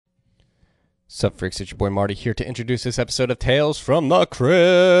Sup, freaks? It's your boy Marty here to introduce this episode of Tales from the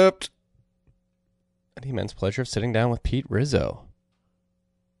Crypt. I had the immense pleasure of sitting down with Pete Rizzo,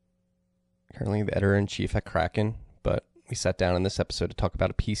 currently the editor-in-chief at Kraken, but we sat down in this episode to talk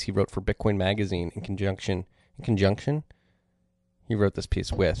about a piece he wrote for Bitcoin Magazine in conjunction. He wrote this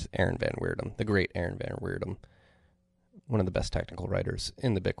piece with Aaron Van Weerdum, the great Aaron Van Weerdum, one of the best technical writers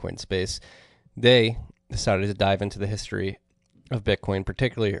in the Bitcoin space. They decided to dive into the history of Bitcoin,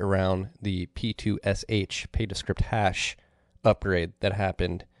 particularly around the P2SH, pay to script hash upgrade that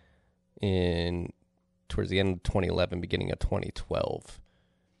happened towards the end of 2011, beginning of 2012.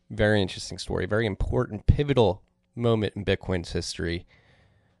 Very interesting story, very important, pivotal moment in Bitcoin's history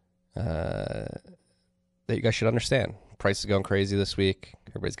that you guys should understand. Price is going crazy this week.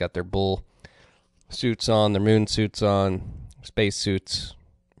 Everybody's got their bull suits on, their moon suits on, space suits,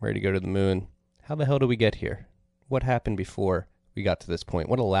 ready to go to the moon. How the hell did we get here? What happened before we got to this point?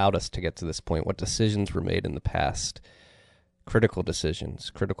 What allowed us to get to this point? What decisions were made in the past? Critical decisions,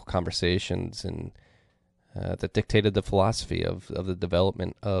 critical conversations, and that dictated the philosophy of the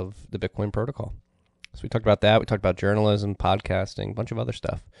development of the Bitcoin protocol. So we talked about that. We talked about journalism, podcasting, a bunch of other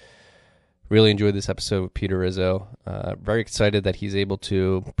stuff. Really enjoyed this episode with Peter Rizzo. Very excited that he's able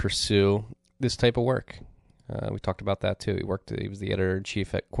to pursue this type of work. We talked about that too. He was the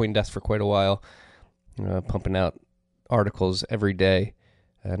editor-in-chief at CoinDesk for quite a while, pumping out articles every day.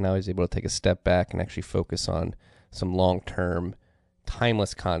 Now he's able to take a step back and actually focus on some long-term,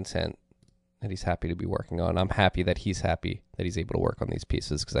 timeless content that he's happy to be working on. I'm happy that he's happy that he's able to work on these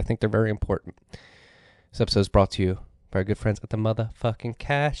pieces because I think they're very important. This episode is brought to you by our good friends at the motherfucking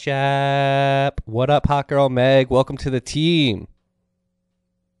Cash App. What up, hot girl Meg? Welcome to the team.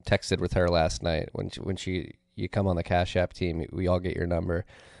 Texted with her last night when you come on the Cash App team. We all get your number.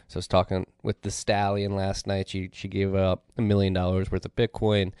 So I was talking with the Stallion last night. She gave up $1 million worth of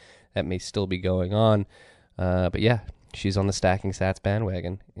Bitcoin. That may still be going on. But yeah, she's on the stacking sats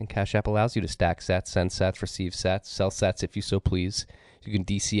bandwagon. And Cash App allows you to stack sats, send sats, receive sats, sell sats if you so please. You can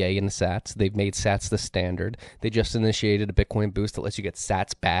DCA in the sats. They've made sats the standard. They just initiated a Bitcoin boost that lets you get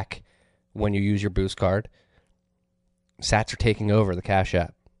sats back when you use your boost card. Sats are taking over the Cash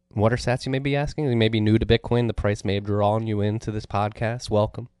App. What are sats, you may be asking? You may be new to Bitcoin. The price may have drawn you into this podcast.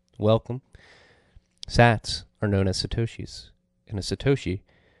 Welcome. Sats are known as Satoshis. And a Satoshi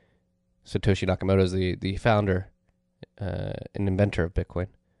Nakamoto is the founder and inventor of Bitcoin.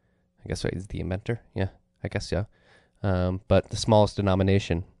 I guess right, he's the inventor? Yeah, I guess so. But the smallest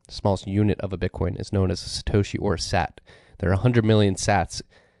denomination, the smallest unit of a Bitcoin is known as a Satoshi or a sat. There are 100 million sats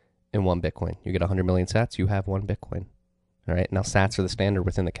in one Bitcoin. You get 100 million sats, you have one Bitcoin. All right, now sats are the standard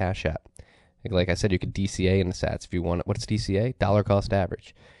within the Cash App. Like I said, you could DCA in the sats if you want. What's DCA? Dollar cost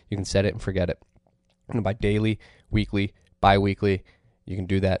average. You can set it and forget it. And by daily, weekly, bi-weekly, you can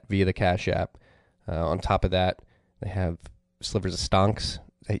do that via the Cash App. On top of that, they have slivers of stonks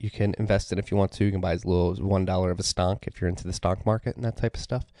that you can invest in if you want to. You can buy as little as $1 of a stonk if you're into the stock market and that type of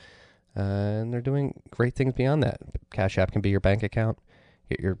stuff. And they're doing great things beyond that. Cash App can be your bank account.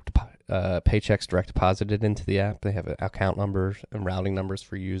 Get your paychecks direct deposited into the app. They have account numbers and routing numbers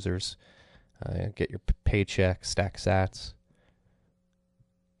for users. Get your paycheck, stack sats.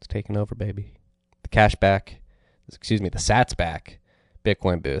 It's taking over, baby. The sats back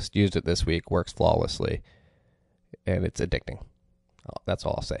Bitcoin boost. Used it this week. Works flawlessly. And it's addicting. That's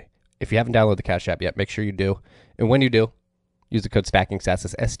all I'll say. If you haven't downloaded the Cash App yet, make sure you do. And when you do, use the code STACKINGSATS.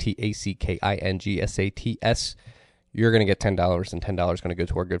 That's STACKINGSATS. You're going to get $10, and $10 is going to go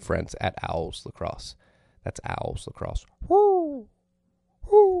to our good friends at Owls Lacrosse. That's Owls Lacrosse. Woo!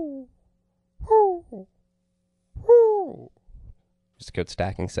 Woo! Woo! Woo! Use the code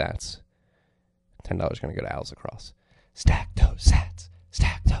STACKINGSATS. $10 is going to go to Owls Lacrosse. Stack those sats.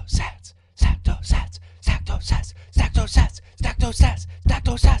 Stack those sats. Stack those sats. Stack those sats. Stack those sats. Stack those sats. Stack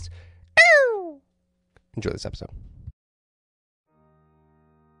those sats. Enjoy this episode.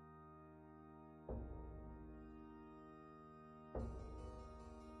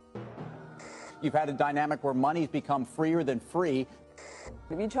 You've had a dynamic where money's become freer than free.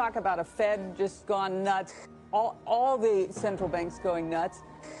 If you talk about a Fed just gone nuts, all the central banks going nuts.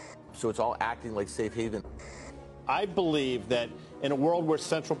 So it's all acting like safe haven. I believe that in a world where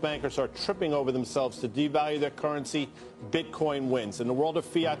central bankers are tripping over themselves to devalue their currency, Bitcoin wins. In the world of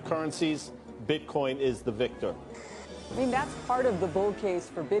fiat currencies, Bitcoin is the victor. I mean, that's part of the bull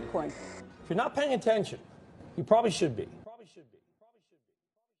case for Bitcoin. If you're not paying attention, you probably should be.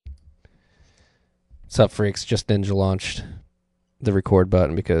 What's up, freaks? Just Ninja launched the record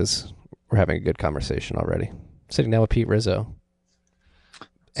button because we're having a good conversation already. Sitting down with Pete Rizzo,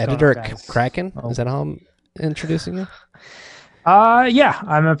 editor at Kraken. Oh. Is that how I'm introducing you? Yeah,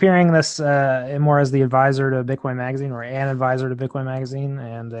 I'm appearing this more as the advisor to Bitcoin Magazine, or an advisor to Bitcoin Magazine,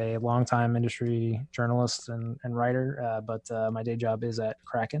 and a longtime industry journalist and writer. But my day job is at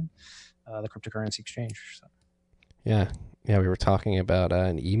Kraken, the cryptocurrency exchange. So. Yeah. Yeah, we were talking about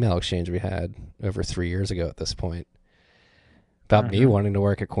an email exchange we had over 3 years ago at this point about me wanting to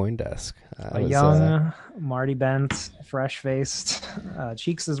work at CoinDesk. A young Marty Bent, fresh-faced,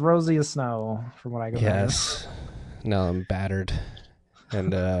 cheeks as rosy as snow, from what I can remember. Yes. No, I'm battered.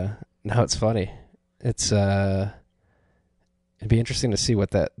 And no, it's funny. It's it'd be interesting to see what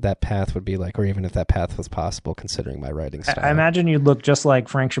that path would be like, or even if that path was possible considering my writing style. I imagine you'd look just like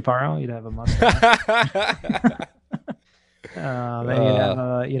Frank Chaparro. You'd have a mustache.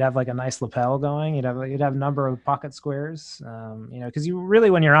 You'd have like a nice lapel going. You'd have a number of pocket squares. Because you really,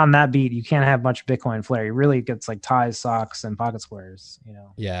 when you're on that beat, you can't have much Bitcoin flair. You really gets like ties, socks, and pocket squares.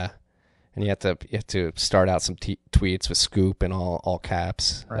 Yeah, and you have to start out some tweets with scoop and all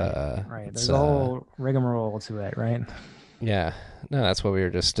caps. Right. There's a whole rigmarole to it, right? Yeah. No, that's what we were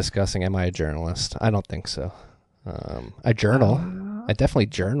just discussing. Am I a journalist? I don't think so. I journal. I definitely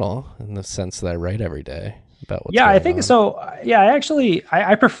journal in the sense that I write every day. I think so. Yeah,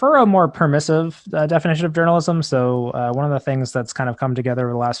 I prefer a more permissive definition of journalism. So one of the things that's kind of come together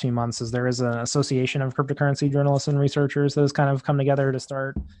over the last few months is there is an association of cryptocurrency journalists and researchers that has kind of come together to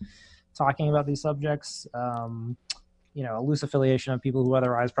start talking about these subjects. A loose affiliation of people who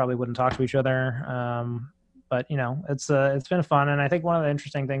otherwise probably wouldn't talk to each other. But it's been fun, and I think one of the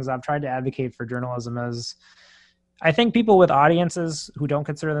interesting things I've tried to advocate for journalism is, I think people with audiences who don't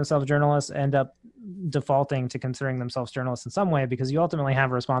consider themselves journalists end up defaulting to considering themselves journalists in some way, because you ultimately have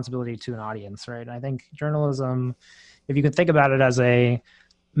a responsibility to an audience, right? And I think journalism, if you could think about it as a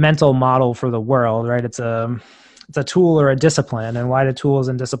mental model for the world, right? It's a tool or a discipline. And why do tools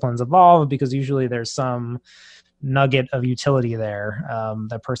and disciplines evolve? Because usually there's some nugget of utility there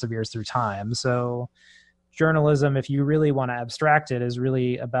that perseveres through time. So journalism, if you really want to abstract it, is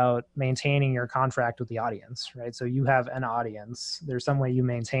really about maintaining your contract with the audience, right? So you have an audience. There's some way you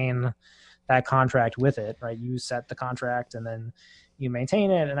maintain that contract with it, right? You set the contract and then you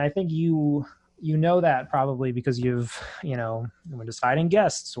maintain it. And I think you know that probably because you've, when deciding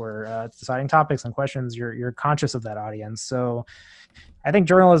guests or deciding topics and questions, you're conscious of that audience. So I think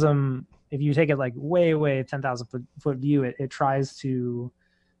journalism, if you take it like way 10,000 foot view, it tries to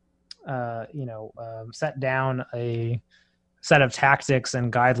set down a set of tactics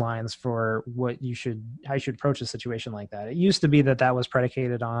and guidelines for how you should approach a situation like that. It used to be that was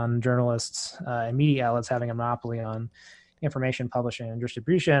predicated on journalists and media outlets having a monopoly on information publishing and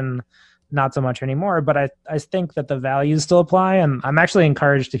distribution. Not so much anymore, but I think that the values still apply. And I'm actually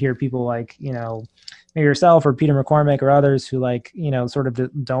encouraged to hear people like, maybe yourself or Peter McCormick or others who sort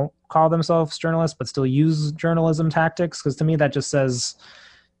of don't call themselves journalists, but still use journalism tactics. Because to me, that just says,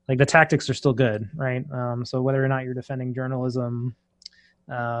 like, the tactics are still good, right? So whether or not you're defending journalism,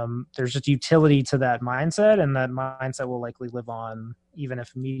 there's just utility to that mindset, and that mindset will likely live on even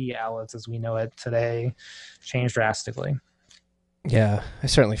if media outlets as we know it today change drastically. Yeah, I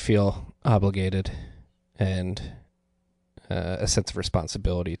certainly feel obligated and a sense of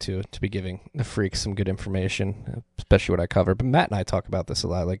responsibility to be giving the freaks some good information, especially what I cover. But Matt and I talk about this a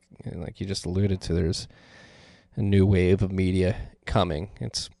lot, like you just alluded to. There's a new wave of media coming.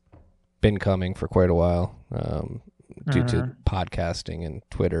 It's been coming for quite a while due to podcasting and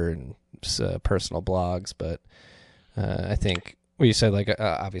Twitter and personal blogs. But I think what you said,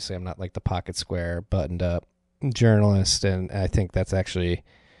 obviously I'm not like the pocket square, buttoned up journalist, and I think that's actually,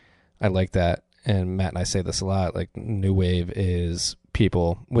 I like that. And Matt and I say this a lot, like, new wave is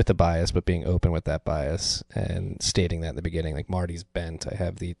people with a bias, but being open with that bias and stating that in the beginning. Like, Marty's bent. I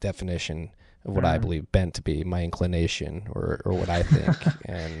have the definition of what I believe bent to be, my inclination or what I think.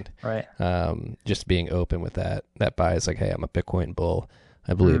 And right. Just being open with that bias, like, hey, I'm a Bitcoin bull.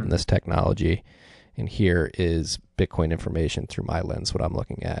 I believe in this technology. And here is Bitcoin information through my lens, what I'm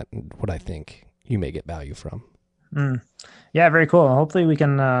looking at and what I think you may get value from. Yeah, very cool. Hopefully we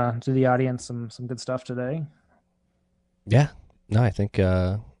can do the audience some good stuff today. Yeah. No, I think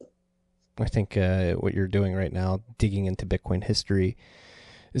what you're doing right now, digging into Bitcoin history,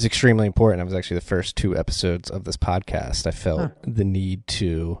 is extremely important. It was actually the first 2 episodes of this podcast. I felt the need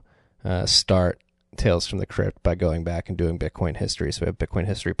to start Tales from the Crypt by going back and doing Bitcoin history. So we have Bitcoin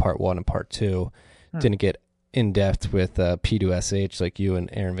history part 1 and part 2. Didn't get in depth with P2SH like you and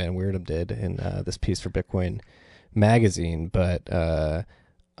Aaron Van Weerdem did in this piece for Bitcoin Magazine, but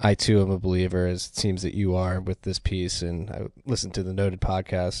I too am a believer, as it seems that you are with this piece, and I listened to the Noted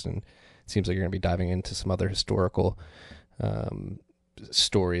podcast, and it seems like you're going to be diving into some other historical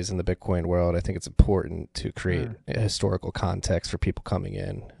stories in the Bitcoin world, I think it's important to create a historical context for people coming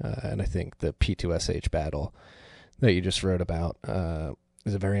in. And I think the P2SH battle that you just wrote about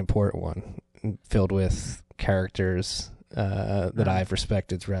is a very important one, filled with characters that I've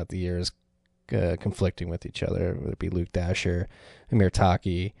respected throughout the years, conflicting with each other, whether it be Luke Dasher, Amir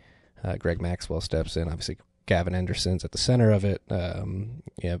Taki, Greg Maxwell steps in, obviously Gavin Henderson's at the center of it.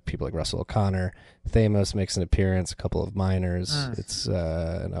 People like Russell O'Connor, Thamos makes an appearance, a couple of miners. It's in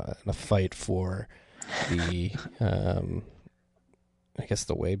a fight for the, I guess,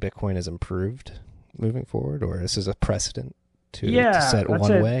 the way Bitcoin is improved moving forward, or this is a precedent to set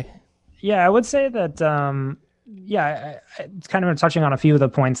one way. Yeah, I would say that. It's kind of touching on a few of the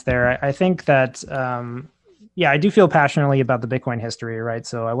points there. I think that. I do feel passionately about the Bitcoin history, right?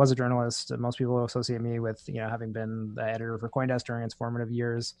 So I was a journalist. Most people associate me with, having been the editor for CoinDesk during its formative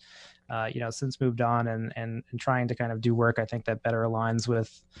years. Since moved on and trying to kind of do work, I think that better aligns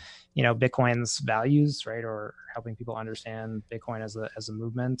with, Bitcoin's values, right? Or helping people understand Bitcoin as a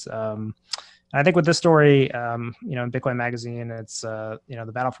movement. I think with this story, in Bitcoin Magazine, it's, the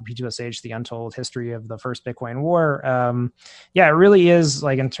battle for P2SH, the untold history of the first Bitcoin war. It really is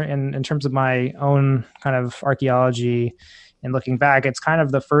like in terms of my own kind of archaeology and looking back, it's kind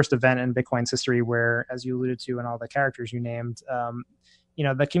of the first event in Bitcoin's history where, as you alluded to, and all the characters you named,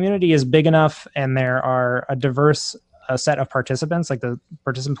 the community is big enough and there are a diverse set of participants, like the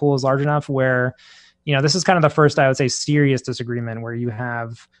participant pool is large enough where, this is kind of the first, I would say, serious disagreement where you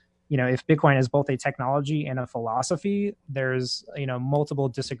have, if Bitcoin is both a technology and a philosophy, there's, multiple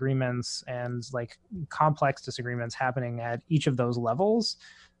disagreements and like complex disagreements happening at each of those levels.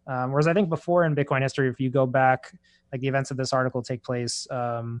 Whereas I think before in Bitcoin history, if you go back, like the events of this article take place,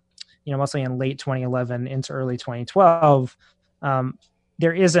 mostly in late 2011 into early 2012,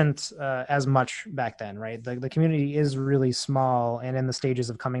 there isn't as much back then, right? The community is really small and in the stages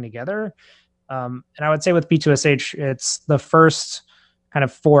of coming together. And I would say with P2SH, it's the first kind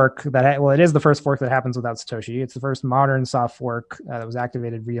of fork it is the first fork that happens without Satoshi. It's the first modern soft fork that was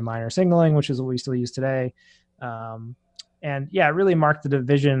activated via miner signaling, which is what we still use today. It really marked the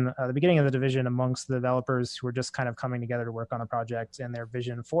division, the beginning of the division amongst the developers who were just kind of coming together to work on a project and their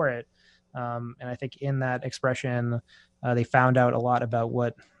vision for it. And I think in that expression, they found out a lot about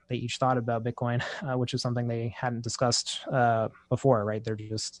what they each thought about Bitcoin, which is something they hadn't discussed before, right? They're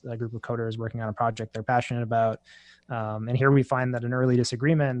just a group of coders working on a project they're passionate about. And here we find that an early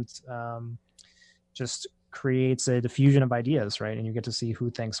disagreement just creates a diffusion of ideas, right? And you get to see who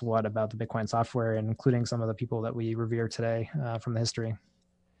thinks what about the Bitcoin software, and including some of the people that we revere today from the history.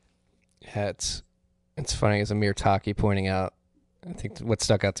 Yeah, it's funny, as Amir Taki pointing out, I think what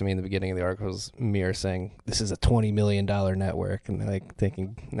stuck out to me in the beginning of the article was Amir saying this is a $20 million network, and like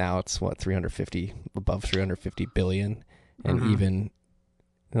thinking now it's above 350 billion, and even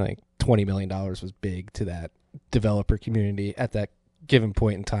like $20 million was big to that developer community at that given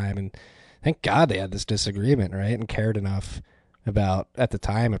point in time. And thank God they had this disagreement, right? And cared enough about, at the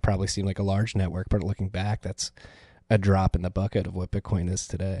time, it probably seemed like a large network, but looking back, that's a drop in the bucket of what Bitcoin is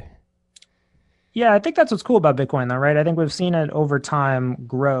today. Yeah, I think that's what's cool about Bitcoin, though, right? I think we've seen it over time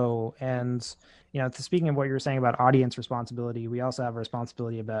grow. And, speaking of what you were saying about audience responsibility, we also have a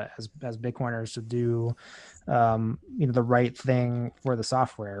responsibility about as Bitcoiners to do, the right thing for the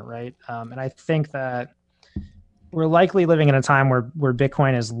software, right? And I think that we're likely living in a time where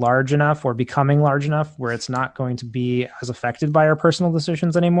Bitcoin is large enough or becoming large enough where it's not going to be as affected by our personal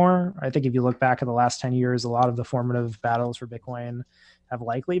decisions anymore. I think if you look back at the last 10 years, a lot of the formative battles for Bitcoin have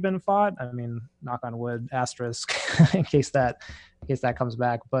likely been fought. I mean, knock on wood, asterisk, in case that comes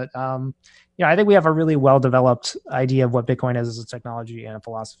back. But I think we have a really well-developed idea of what Bitcoin is as a technology and a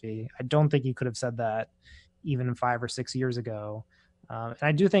philosophy. I don't think you could have said that even 5 or 6 years ago. And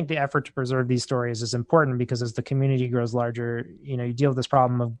I do think the effort to preserve these stories is important because as the community grows larger, you deal with this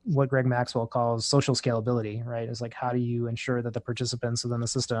problem of what Greg Maxwell calls social scalability, right? It's like, how do you ensure that the participants within the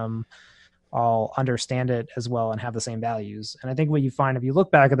system all understand it as well and have the same values? And I think what you find if you look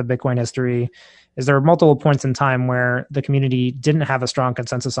back at the Bitcoin history is there are multiple points in time where the community didn't have a strong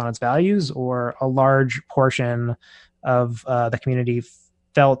consensus on its values, or a large portion of the community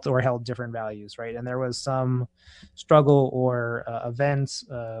felt or held different values, right? And there was some struggle or event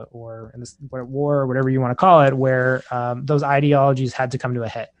or in this war, whatever you want to call it, where those ideologies had to come to a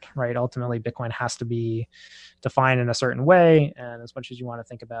head, right? Ultimately, Bitcoin has to be defined in a certain way. And as much as you want to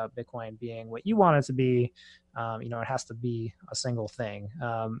think about Bitcoin being what you want it to be, it has to be a single thing.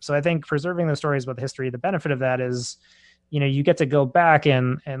 So I think preserving the stories about the history, the benefit of that is, you get to go back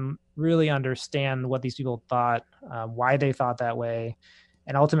and really understand what these people thought, why they thought that way.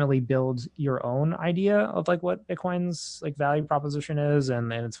 and ultimately build your own idea of like what Bitcoin's like value proposition is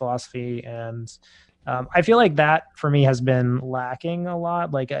and its philosophy. And I feel like that for me has been lacking a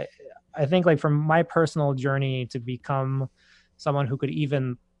lot. Like I think like from my personal journey to become someone who could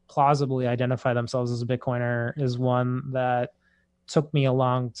even plausibly identify themselves as a Bitcoiner is one that took me a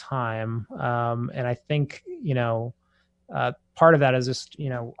long time. And I think, part of that is just,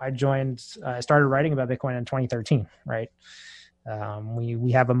 I started writing about Bitcoin in 2013, right?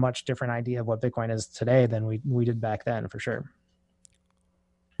 We have a much different idea of what Bitcoin is today than we did back then, for sure.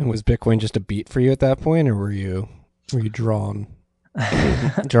 And was Bitcoin just a beat for you at that point, or were you drawn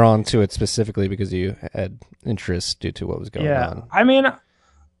to it specifically because you had interest due to what was going on? I mean,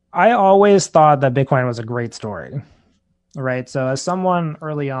 I always thought that Bitcoin was a great story, right? So as someone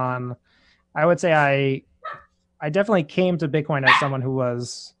early on, I would say I definitely came to Bitcoin as someone who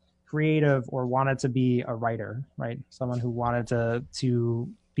was creative or wanted to be a writer, right? Someone who wanted to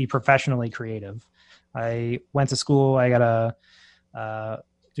be professionally creative. I went to school. I got a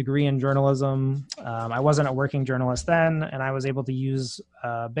degree in journalism. I wasn't a working journalist then, and I was able to use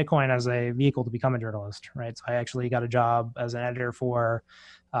Bitcoin as a vehicle to become a journalist, right? So I actually got a job as an editor for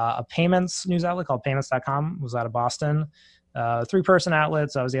a payments news outlet called payments.com. It was out of Boston. 3-person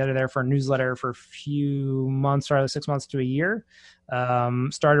outlet. So I was the editor there for a newsletter for a few months, probably 6 months to a year.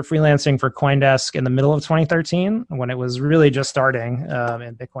 Started freelancing for CoinDesk in the middle of 2013 when it was really just starting,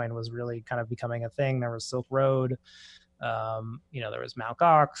 and Bitcoin was really kind of becoming a thing. There was Silk Road, there was Mt.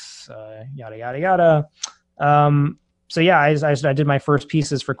 Gox, yada, yada, yada. So yeah, I did my first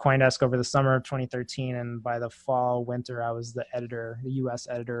pieces for CoinDesk over the summer of 2013, and by the fall, winter, I was the U.S.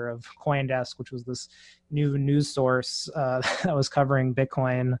 editor of CoinDesk, which was this new news source that was covering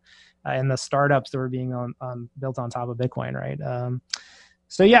Bitcoin and the startups that were being built on top of Bitcoin, right?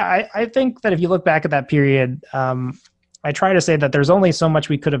 So yeah, I think that if you look back at that period, I try to say that there's only so much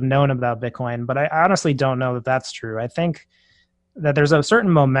we could have known about Bitcoin, but I honestly don't know that that's true. I think that there's a certain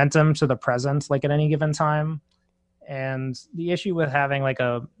momentum to the present, like at any given time. And the issue with having like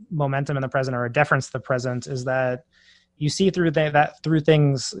a momentum in the present or a deference to the present is that you see through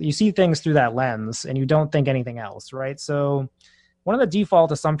things through that lens and you don't think anything else, right? So one of the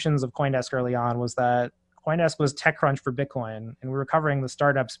default assumptions of CoinDesk early on was that CoinDesk was TechCrunch for Bitcoin, and we were covering the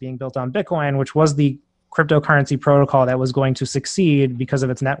startups being built on Bitcoin, which was the cryptocurrency protocol that was going to succeed because of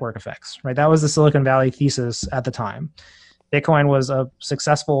its network effects, right? That was the Silicon Valley thesis at the time. Bitcoin was a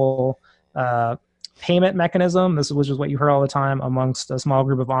successful payment mechanism. This was just what you heard all the time amongst a small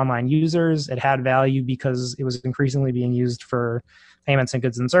group of online users. It had value because it was increasingly being used for payments and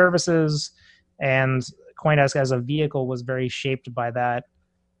goods and services. And CoinDesk as a vehicle was very shaped by that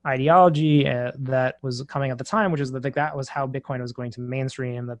ideology that was coming at the time, which is that that was how Bitcoin was going to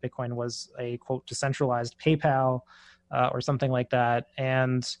mainstream, that Bitcoin was a, quote, decentralized PayPal or something like that.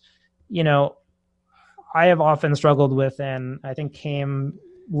 And, I have often struggled with, and I think came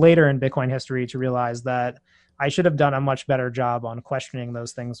later in Bitcoin history to realize that I should have done a much better job on questioning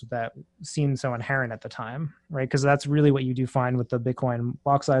those things that seemed so inherent at the time, right? Because that's really what you do find with the Bitcoin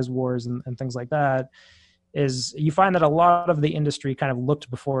block size wars and things like that, is you find that a lot of the industry kind of left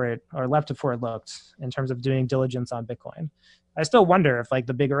before it looked in terms of doing diligence on Bitcoin. I still wonder if like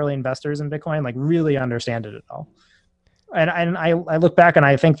the big early investors in Bitcoin like really understand it at all. And I look back and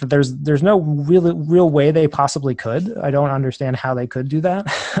I think that there's no real way they possibly could. I don't understand how they could do that.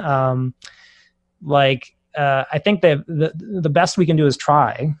 I think that the best we can do is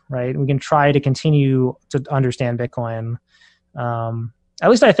try, right? We can try to continue to understand Bitcoin. At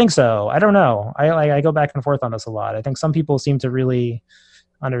least I think so. I don't know. I go back and forth on this a lot. I think some people seem to really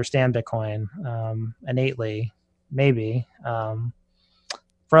understand Bitcoin innately, maybe.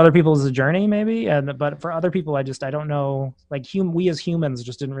 For other people, it's a journey, maybe. But for other people, I don't know. Like we as humans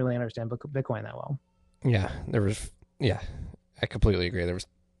just didn't really understand Bitcoin that well. Yeah, I completely agree. There was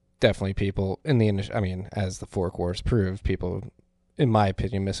definitely people in the industry. I mean, as the fork wars proved, people, in my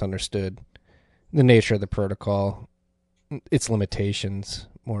opinion, misunderstood the nature of the protocol, its limitations,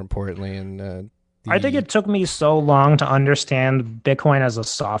 more importantly. And I think it took me so long to understand Bitcoin as a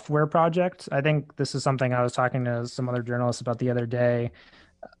software project. I think this is something I was talking to some other journalists about the other day.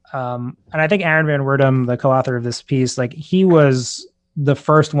 And I think Aaron Van Werdum, the co-author of this piece, like he was the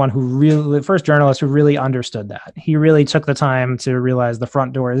first journalist who really understood that. He really took the time to realize the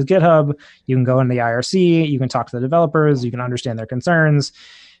front door is GitHub. You can go into the IRC, you can talk to the developers, you can understand their concerns.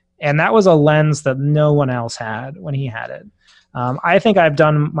 And that was a lens that no one else had when he had it. I think I've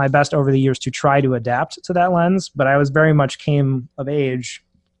done my best over the years to try to adapt to that lens, but I was very much came of age,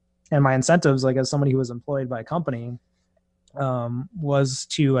 and my incentives, like as somebody who was employed by a company, was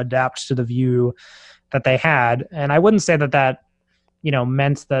to adapt to the view that they had. And I wouldn't say that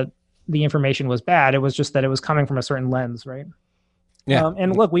meant that the information was bad. It was just that it was coming from a certain lens, right? Yeah.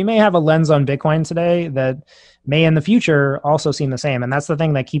 And look, we may have a lens on Bitcoin today that may in the future also seem the same. And that's the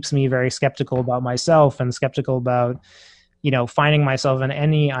thing that keeps me very skeptical about myself and skeptical about, finding myself in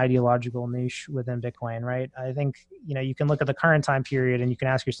any ideological niche within Bitcoin, right? I think, you can look at the current time period and you can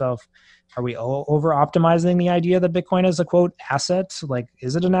ask yourself, are we over optimizing the idea that Bitcoin is a quote asset? Like,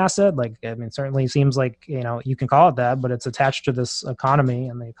 is it an asset? Like, I mean, certainly seems like, you can call it that, but it's attached to this economy,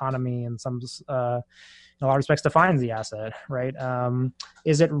 and the economy in some, in a lot of respects defines the asset, right?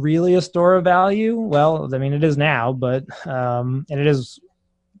 Is it really a store of value? Well, I mean, it is now, but, and it is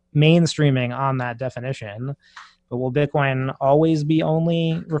mainstreaming on that definition. But will Bitcoin always be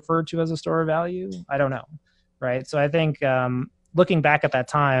only referred to as a store of value? I don't know, right? So I think looking back at that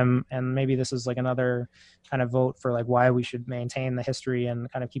time, and maybe this is like another kind of vote for like why we should maintain the history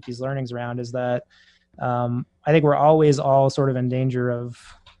and kind of keep these learnings around, is that I think we're always all sort of in danger of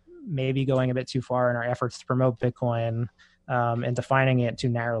maybe going a bit too far in our efforts to promote Bitcoin and defining it too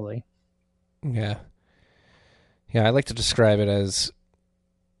narrowly. Yeah. I like to describe it as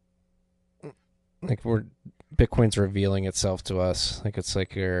like Bitcoin's revealing itself to us. Like it's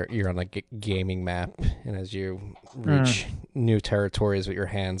like you're on a gaming map, and as you reach new territories with your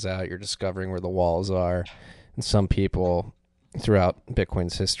hands out, you're discovering where the walls are. And some people throughout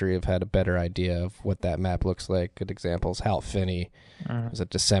Bitcoin's history have had a better idea of what that map looks like. Good examples: Hal Finney was in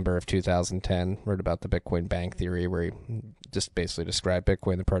December of 2010, wrote about the Bitcoin bank theory, where he just basically described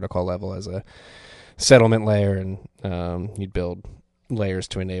Bitcoin, the protocol level, as a settlement layer, and you'd build layers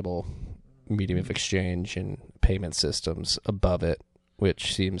to enable medium of exchange and payment systems above it,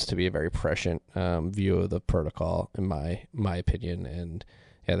 which seems to be a very prescient view of the protocol, in my opinion. And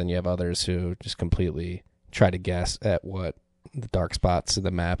then you have others who just completely try to guess at what the dark spots in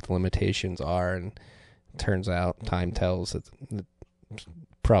the map, the limitations are, and it turns out time tells that it's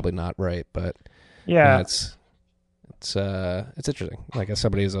probably not right. But it's interesting. Like, as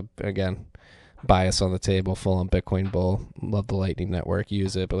somebody who's again bias on the table, full on Bitcoin bull, love the Lightning Network,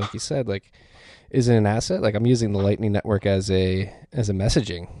 use it, but like you said, like, is it an asset? Like, I'm using the Lightning Network as a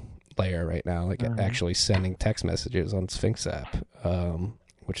messaging layer right now, like actually sending text messages on Sphinx app,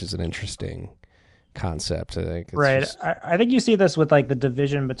 which is an interesting concept. I think I think you see this with like the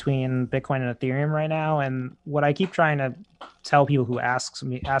division between Bitcoin and Ethereum right now, and what I keep trying to tell people who ask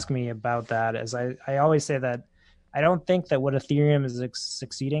me about that is I always say that I don't think that what Ethereum is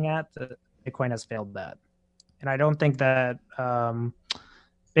succeeding at, that Bitcoin has failed at. And I don't think that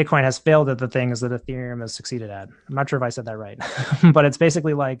Bitcoin has failed at the things that Ethereum has succeeded at. I'm not sure if I said that right, but it's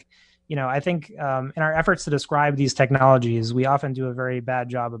basically like, I think in our efforts to describe these technologies, we often do a very bad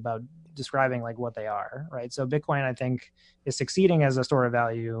job about describing like what they are, right? So Bitcoin, I think, is succeeding as a store of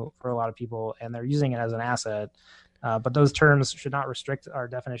value for a lot of people, and they're using it as an asset. But those terms should not restrict our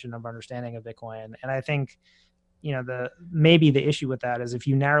definition of understanding of Bitcoin. And I think, maybe the issue with that is if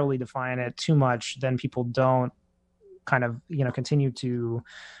you narrowly define it too much, then people don't kind of, continue to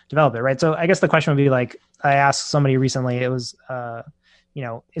develop it, right? So I guess the question would be like, I asked somebody recently, it was,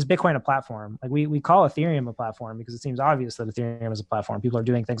 is Bitcoin a platform? Like we call Ethereum a platform because it seems obvious that Ethereum is a platform. People are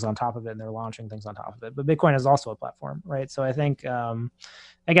doing things on top of it and they're launching things on top of it, but Bitcoin is also a platform, right? So I think,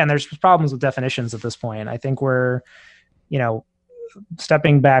 again, there's problems with definitions at this point. I think we're,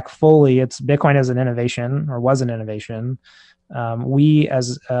 stepping back fully, it's Bitcoin as an innovation, or was an innovation. We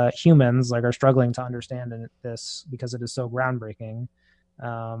as humans are struggling to understand this because it is so groundbreaking.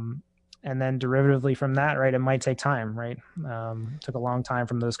 And then derivatively from that, right, it might take time, right? Took a long time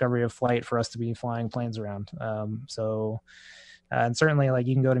from the discovery of flight for us to be flying planes around. And certainly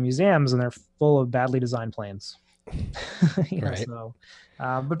you can go to museums and they're full of badly designed planes. Right.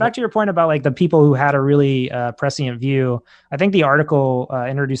 But back to your point about the people who had a really prescient view, I think the article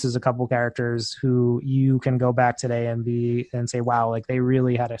introduces a couple characters who you can go back today and say, wow, they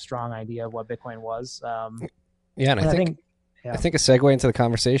really had a strong idea of what Bitcoin was. And I think a segue into the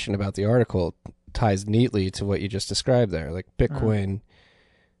conversation about the article ties neatly to what you just described there. Like, Bitcoin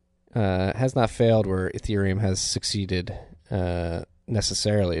has not failed where Ethereum has succeeded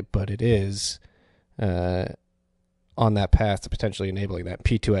necessarily, but it is on that path to potentially enabling that.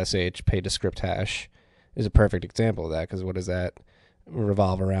 P2SH, pay to script hash, is a perfect example of that, because what does that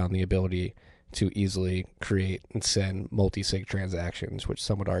revolve around? The ability to easily create and send multi-sig transactions, which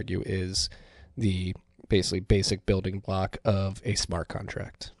some would argue is the basically basic building block of a smart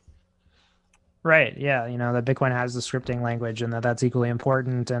contract. Right. Yeah. That Bitcoin has the scripting language, and that's equally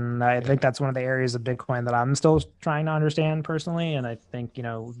important. And I think that's one of the areas of Bitcoin that I'm still trying to understand personally. And I think,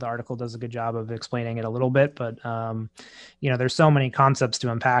 the article does a good job of explaining it a little bit, but, there's so many concepts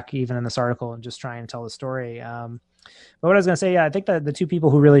to unpack even in this article and just try and tell the story. But what I was going to say, yeah, I think that the two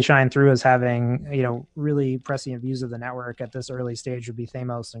people who really shine through as having, really prescient views of the network at this early stage would be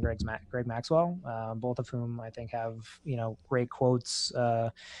Thamos and Greg Maxwell, both of whom I think have, great quotes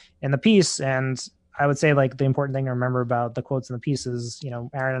in the piece. And I would say, like, the important thing to remember about the quotes in the piece is,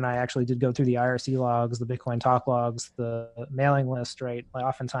 Aaron and I actually did go through the IRC logs, the Bitcoin talk logs, the mailing list, right? Like,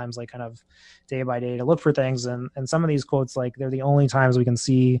 oftentimes, like, kind of day by day to look for things. And some of these quotes, like, they're the only times we can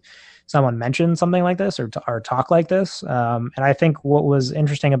see someone mention something like this or talk like this. And I think what was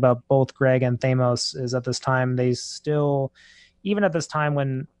interesting about both Greg and Thamos is at this time, they still, even at this time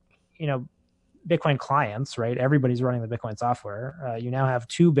when, Bitcoin clients, right? Everybody's running the Bitcoin software. You now have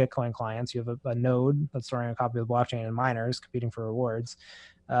two Bitcoin clients. You have a node that's storing a copy of the blockchain and miners competing for rewards.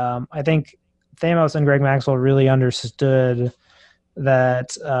 I think Thamos and Greg Maxwell really understood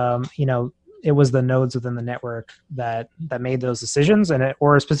that, it was the nodes within the network that made those decisions,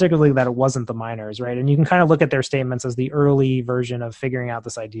 or specifically that it wasn't the miners, right? And you can kind of look at their statements as the early version of figuring out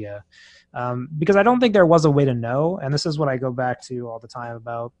this idea, because I don't think there was a way to know. And this is what I go back to all the time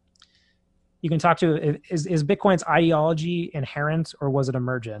about. You can talk to, is Bitcoin's ideology inherent or was it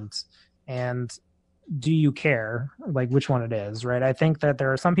emergent? And do you care, like, which one it is, right? I think that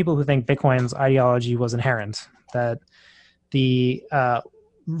there are some people who think Bitcoin's ideology was inherent, that the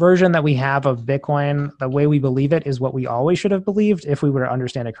version that we have of Bitcoin, the way we believe it, is what we always should have believed if we were to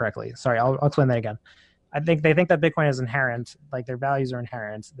understand it correctly. Sorry, I'll explain that again. I think they think that Bitcoin is inherent, like their values are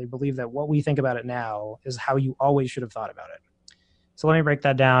inherent. They believe that what we think about it now is how you always should have thought about it. So let me break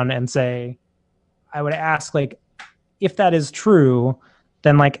that down and say, I would ask, like, if that is true,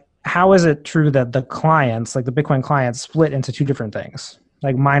 then, like, how is it true that the clients, like the Bitcoin clients, split into two different things,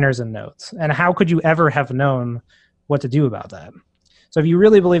 like miners and nodes? And how could you ever have known what to do about that? So if you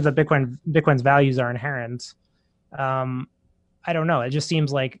really believe that Bitcoin's values are inherent, I don't know. It just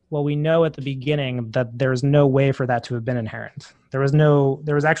seems like, well, we know at the beginning that there's no way for that to have been inherent. There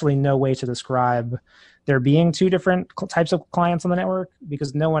was actually no way to describe there being two different types of clients on the network,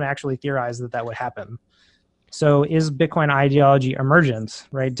 because no one actually theorized that would happen. So is Bitcoin ideology emergent,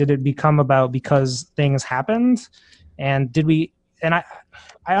 right? Did it become about because things happened? And I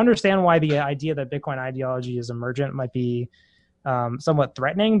understand why the idea that Bitcoin ideology is emergent might be somewhat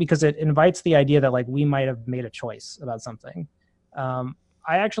threatening, because it invites the idea that, like, we might have made a choice about something.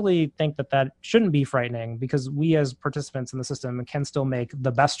 I actually think that shouldn't be frightening, because we as participants in the system can still make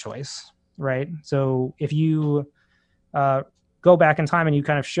the best choice, right? So if you go back in time and you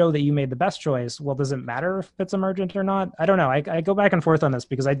kind of show that you made the best choice, well, does it matter if it's emergent or not? I don't know. I go back and forth on this,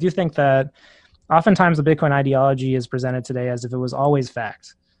 because I do think that oftentimes the Bitcoin ideology is presented today as if it was always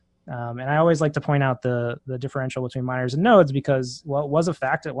fact. And I always like to point out the differential between miners and nodes, because, well, it was a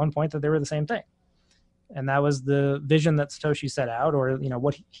fact at one point that they were the same thing. And that was the vision that Satoshi set out, or,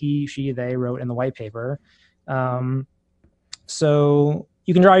 what they wrote in the white paper. So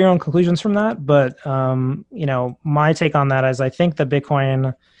you can draw your own conclusions from that. But, my take on that is I think the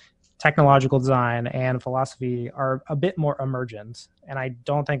Bitcoin technological design and philosophy are a bit more emergent. And I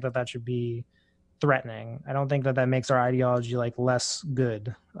don't think that should be threatening. I don't think that makes our ideology, like, less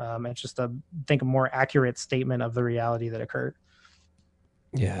good. It's just a more accurate statement of the reality that occurred.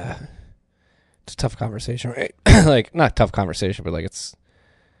 Yeah. It's a tough conversation, right? Like, not tough conversation, but, like, it's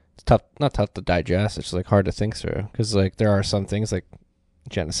tough, not tough to digest. It's, like, hard to think through, because, like, there are some things, like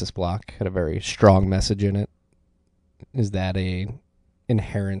Genesis block had a very strong message in it. Is that a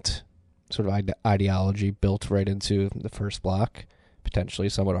inherent sort of ideology built right into the first block? Potentially,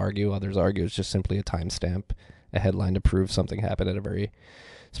 some would argue. Others argue it's just simply a timestamp, a headline to prove something happened at a very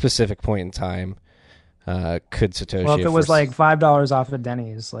specific point in time. Could Satoshi? Well, if it was like $5 off at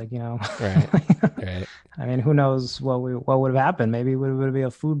Denny's, like, right. I mean, who knows what would have happened? Maybe it would be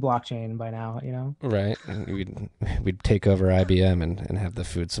a food blockchain by now, Right, and we'd take over IBM and have the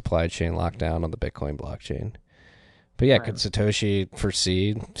food supply chain locked down on the Bitcoin blockchain. But yeah, right. Could Satoshi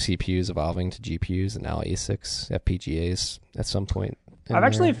foresee CPUs evolving to GPUs and now ASICs, FPGAs at some point? I've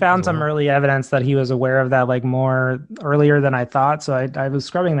actually found some early evidence that he was aware of that, like, more earlier than I thought. So I was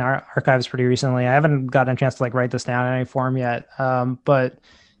scrubbing the archives pretty recently. I haven't gotten a chance to, like, write this down in any form yet. But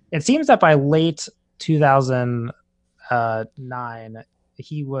it seems that by late 2009,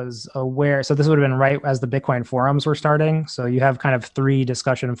 he was aware. So this would have been right as the Bitcoin forums were starting. So you have kind of three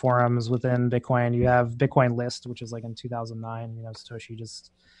discussion forums within Bitcoin. You have Bitcoin List, which is like in 2009. Satoshi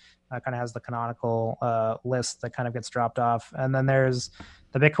just kind of has the canonical list that kind of gets dropped off. And then there's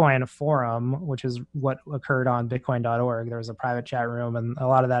the Bitcoin forum, which is what occurred on bitcoin.org. There was a private chat room, and a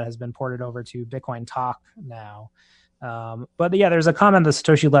lot of that has been ported over to Bitcoin Talk now. But yeah, there's a comment that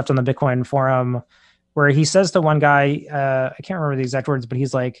Satoshi left on the Bitcoin forum where he says to one guy, I can't remember the exact words, but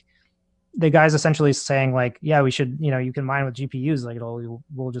he's like, the guy's essentially saying like, yeah, we should, you can mine with GPUs, like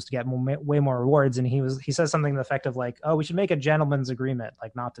we'll just get way more rewards. And he says something to the effect of like, oh, we should make a gentleman's agreement,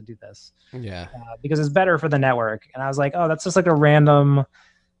 like not to do this. Yeah. Because it's better for the network. And I was like, oh, that's just like a random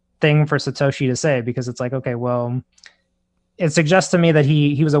thing for Satoshi to say, because it's like, okay, well, it suggests to me that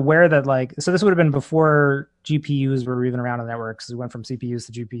he was aware that like, so this would have been before GPUs were even around on the network. So we went from CPUs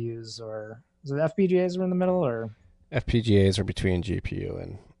to GPUs, or is it FPGAs were in the middle, or FPGAs are between GPU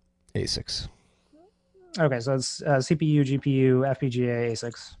and ASICs. Okay, so it's CPU, GPU, FPGA,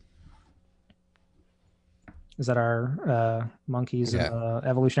 ASICs. Is that our monkeys,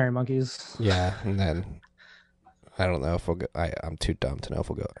 evolutionary monkeys? Yeah, and then I don't know if we'll go. I'm too dumb to know if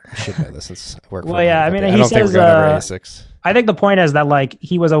we'll go. I should know this since I work. Well, yeah, I mean, I he don't think says we're going over ASICs. I think the point is that like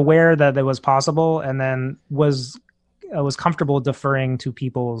he was aware that it was possible, and then was comfortable deferring to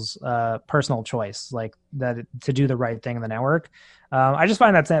people's personal choice, like that to do the right thing in the network. I just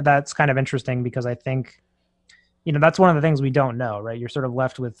find that's kind of interesting, because I think, that's one of the things we don't know, right? You're sort of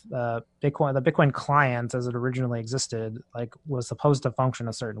left with Bitcoin. The Bitcoin client, as it originally existed, like was supposed to function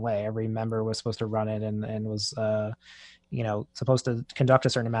a certain way. Every member was supposed to run it and was, supposed to conduct a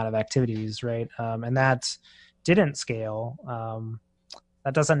certain amount of activities, right? And that didn't scale.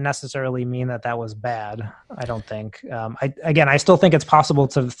 That doesn't necessarily mean that was bad, I don't think. I still think it's possible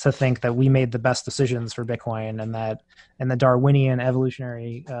to think that we made the best decisions for Bitcoin, and that in the Darwinian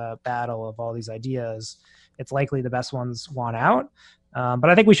evolutionary battle of all these ideas, it's likely the best ones won out. But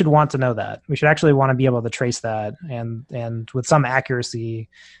I think we should want to know that. We should actually want to be able to trace that and with some accuracy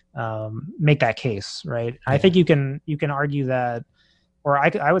make that case, right? I think you can argue that, or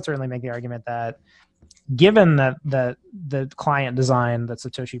I would certainly make the argument that, given that the client design that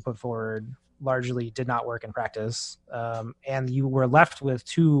Satoshi put forward largely did not work in practice, and you were left with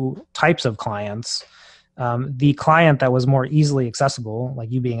two types of clients, the client that was more easily accessible,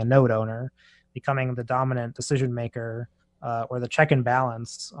 like you being a node owner, becoming the dominant decision maker, or the check and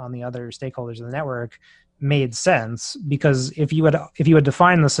balance on the other stakeholders of the network, made sense, because if you had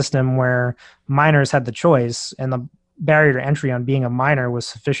defined the system where miners had the choice and the barrier to entry on being a miner was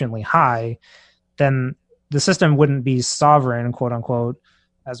sufficiently high, then the system wouldn't be sovereign, quote unquote,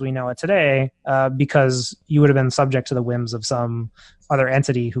 as we know it today, because you would have been subject to the whims of some other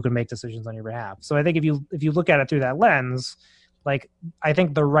entity who could make decisions on your behalf. So I think if you look at it through that lens, like, I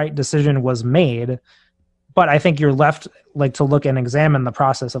think the right decision was made, but I think you're left like to look and examine the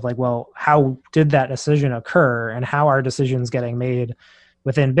process of like, well, how did that decision occur, and how are decisions getting made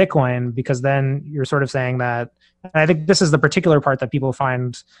within Bitcoin? Because then you're sort of saying that, and I think this is the particular part that people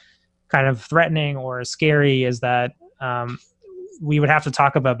find kind of threatening or scary, is that we would have to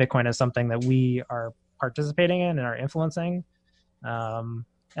talk about Bitcoin as something that we are participating in and are influencing. And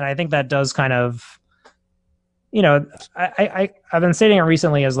I think that does kind of, I've been stating it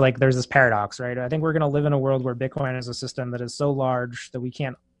recently as like, there's this paradox, right? I think we're going to live in a world where Bitcoin is a system that is so large that we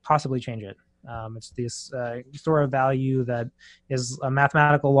can't possibly change it. It's this store of value that is a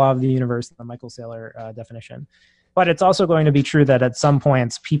mathematical law of the universe, the Michael Saylor definition. But it's also going to be true that at some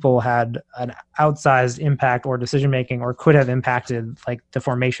points people had an outsized impact or decision-making, or could have impacted like the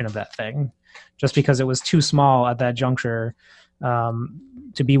formation of that thing, just because it was too small at that juncture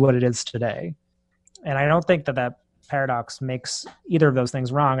to be what it is today. And I don't think that paradox makes either of those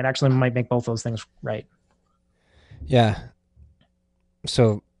things wrong. It actually might make both those things right. Yeah.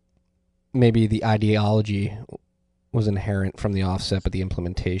 So maybe the ideology was inherent from the offset, but the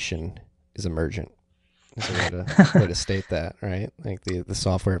implementation is emergent. Is a way to state that, right? Like the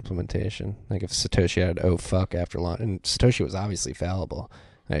software implementation. Like if Satoshi had fuck after launch, and Satoshi was obviously fallible.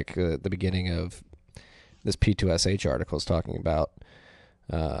 Like the beginning of this P2SH article is talking about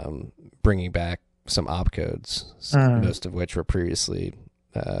bringing back some opcodes, most of which were previously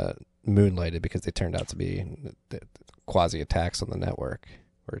moonlighted because they turned out to be the quasi attacks on the network,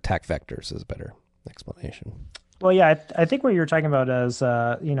 or attack vectors is a better explanation. Well, yeah, I think what you're talking about is,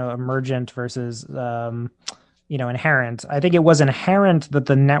 emergent versus, inherent. I think it was inherent that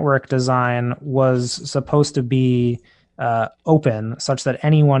the network design was supposed to be open, such that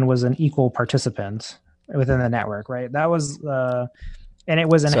anyone was an equal participant within the network, right? That was, and it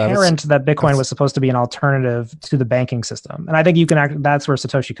was inherent that Bitcoin was supposed to be an alternative to the banking system. And I think that's where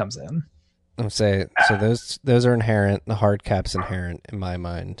Satoshi comes in. I'm saying, so those are inherent. The hard cap's inherent in my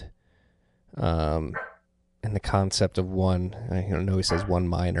mind. And the concept of one, I know he says one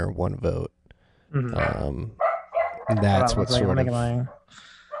miner, one vote. Mm-hmm. That's what sort of.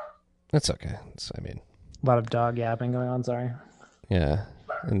 That's okay. A lot of dog yapping going on. Sorry. Yeah,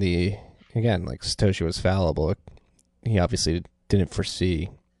 and like Satoshi was fallible. He obviously didn't foresee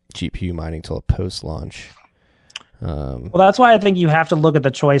GPU mining till a post-launch. Well, that's why I think you have to look at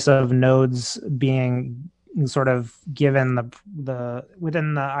the choice of nodes being sort of given the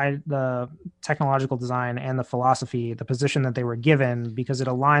within the technological design and the philosophy, the position that they were given, because it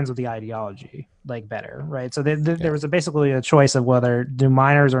aligns with the ideology like better, right? So there was basically a choice of whether do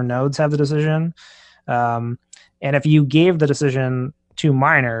miners or nodes have the decision, and if you gave the decision to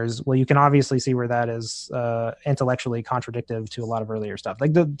miners, well, you can obviously see where that is intellectually contradictive to a lot of earlier stuff.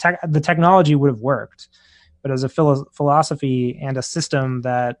 Like the technology would have worked, but as a philosophy and a system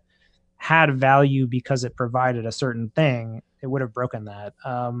that had value because it provided a certain thing, it would have broken that.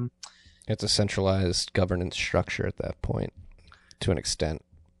 It's a centralized governance structure at that point, to an extent.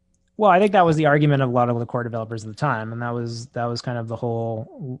 Well, I think that was the argument of a lot of the core developers at the time, and that was kind of the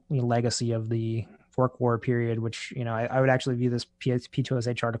whole legacy of the fork war period. Which I would actually view this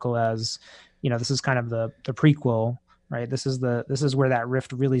P2SH article as, this is kind of the prequel, right? This is where that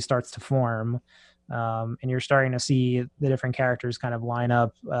rift really starts to form. And you're starting to see the different characters kind of line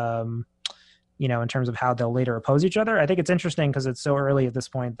up, in terms of how they'll later oppose each other. I think it's interesting because it's so early at this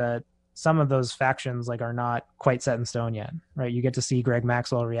point that some of those factions are not quite set in stone yet, right? You get to see Greg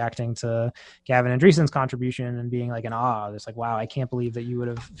Maxwell reacting to Gavin Andreessen's contribution and being in awe. It's wow, I can't believe that you would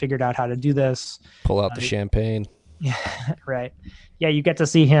have figured out how to do this. Pull out the champagne. Yeah, right. Yeah, you get to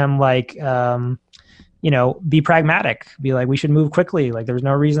see him be pragmatic, be we should move quickly. There's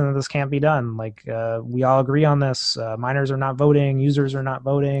no reason that this can't be done. We all agree on this. Miners are not voting. Users are not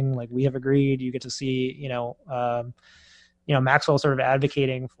voting. We have agreed. You get to see, Maxwell sort of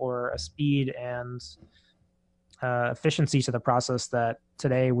advocating for a speed and efficiency to the process that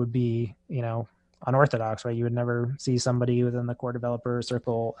today would be, unorthodox, right? You would never see somebody within the core developer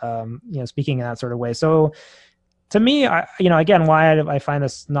circle, speaking in that sort of way. So, to me, again, why I find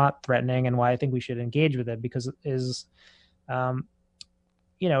this not threatening and why I think we should engage with it, because it is, it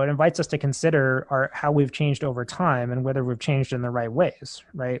invites us to consider how we've changed over time and whether we've changed in the right ways,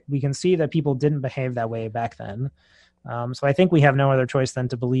 right? We can see that people didn't behave that way back then. So I think we have no other choice than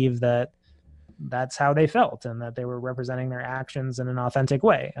to believe that that's how they felt and that they were representing their actions in an authentic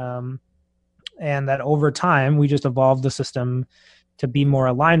way. And that over time, we just evolved the system to be more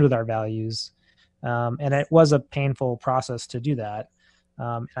aligned with our values. And it was a painful process to do that.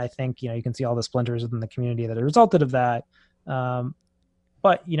 And I think, you can see all the splinters within the community that have resulted of that.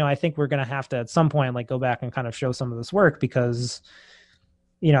 But, I think we're going to have to, at some point, go back and kind of show some of this work because,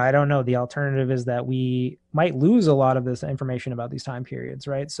 I don't know, the alternative is that we might lose a lot of this information about these time periods,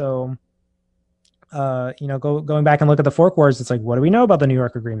 right? So, going back and look at the fork wars, it's what do we know about the New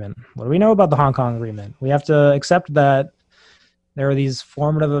York Agreement? What do we know about the Hong Kong Agreement? We have to accept that there are these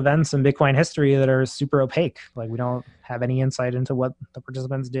formative events in Bitcoin history that are super opaque. We don't have any insight into what the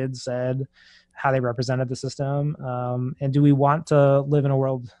participants did, said, how they represented the system. And do we want to live in a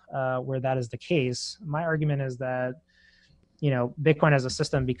world where that is the case? My argument is that, Bitcoin as a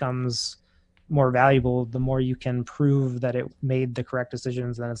system becomes more valuable the more you can prove that it made the correct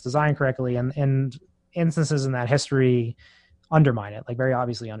decisions and it's designed correctly. And instances in that history undermine it, very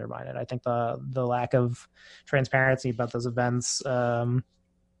obviously undermine it. I think the lack of transparency about those events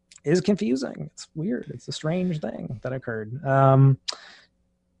is confusing. It's weird. It's a strange thing that occurred.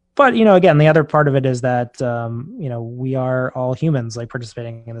 But, again, the other part of it is that, we are all humans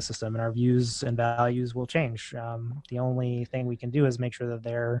participating in the system and our views and values will change. The only thing we can do is make sure that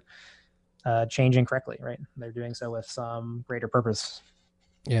they're changing correctly, right? They're doing so with some greater purpose.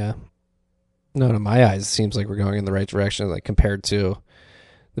 Yeah. No, to my eyes, it seems like we're going in the right direction, compared to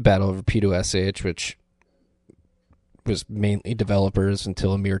the battle over P2SH, which was mainly developers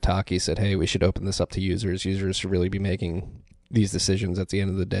until Amir Taki said, hey, we should open this up to users. Users should really be making these decisions at the end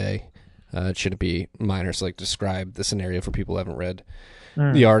of the day. It shouldn't be miners. Describe the scenario for people who haven't read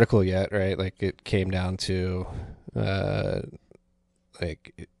the article yet, right? It came down to we're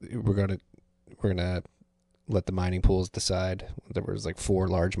gonna let the mining pools decide. There was 4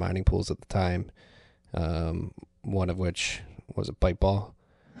 large mining pools at the time, one of which was a Byteball.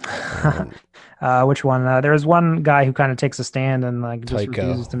 Which one? There was one guy who kind of takes a stand and just Tycho.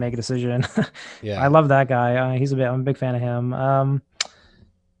 refuses to make a decision. Yeah, I love that guy. I'm a big fan of him.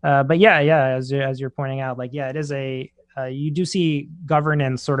 But yeah, as you're pointing out, it is you do see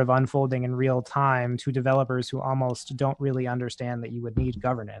governance sort of unfolding in real time to developers who almost don't really understand that you would need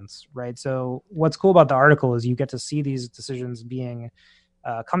governance, right? So what's cool about the article is you get to see these decisions being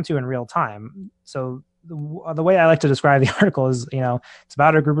come to in real time. So the way I like to describe the article is, it's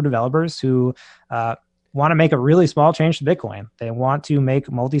about a group of developers who want to make a really small change to Bitcoin. They want to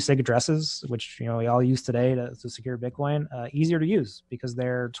make multi-sig addresses, which we all use today to secure Bitcoin, easier to use because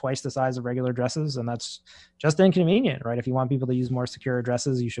they're twice the size of regular addresses, and that's just inconvenient, right? If you want people to use more secure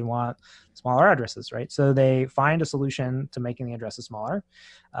addresses, you should want smaller addresses, right? So they find a solution to making the addresses smaller,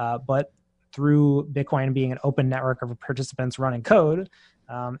 but through Bitcoin being an open network of participants running code,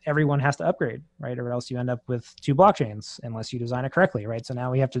 everyone has to upgrade, right? Or else you end up with two blockchains unless you design it correctly, right? So now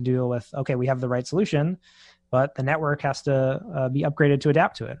we have to deal with, okay, we have the right solution, but the network has to be upgraded to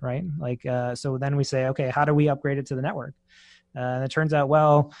adapt to it, right? So then we say, okay, how do we upgrade it to the network? And it turns out,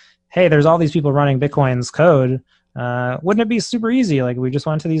 well, hey, there's all these people running Bitcoin's code. Wouldn't it be super easy? Like we just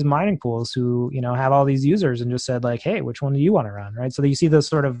went to these mining pools who, have all these users and just said like, hey, which one do you want to run? Right. So that you see this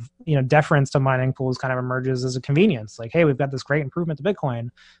sort of, deference to mining pools kind of emerges as a convenience. Like, hey, we've got this great improvement to Bitcoin.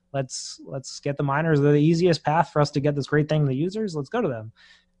 Let's get the miners. They're the easiest path for us to get this great thing to the users. Let's go to them.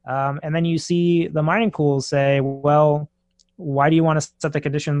 And then you see the mining pools say, well, why do you want to set the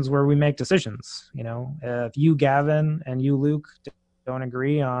conditions where we make decisions? If you, Gavin, and you, Luke, don't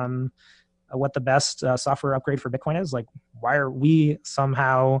agree on what the best software upgrade for Bitcoin is, like why are we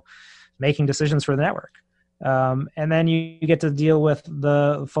somehow making decisions for the network? And then you get to deal with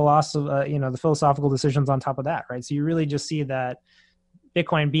the philosophical decisions on top of that, right? So you really just see that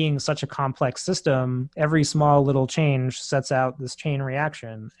Bitcoin being such a complex system, every small little change sets out this chain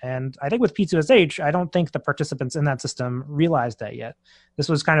reaction. And I think with P2SH, I don't think the participants in that system realized that yet. This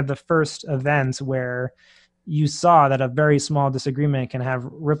was kind of the first event where you saw that a very small disagreement can have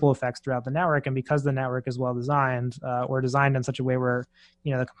ripple effects throughout the network. And because the network is well designed or designed in such a way where,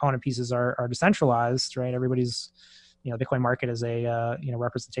 the component pieces are decentralized, right? Everybody's, Bitcoin market is a,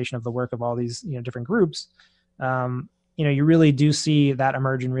 representation of the work of all these, different groups. You really do see that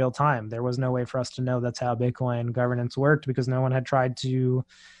emerge in real time. There was no way for us to know that's how Bitcoin governance worked because no one had tried to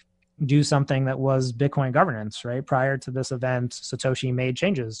do something that was Bitcoin governance, right? Prior to this event, Satoshi made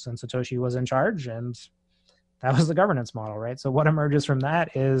changes and Satoshi was in charge, and that was the governance model, right? So what emerges from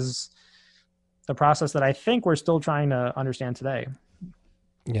that is the process that I think we're still trying to understand today.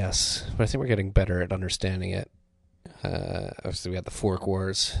 Yes, but I think we're getting better at understanding it. Obviously, we had the Fork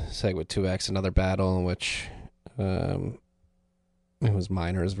Wars, SegWit 2x, another battle in which it was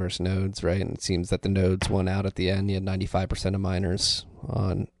miners versus nodes, right? And it seems that the nodes won out at the end. You had 95% of miners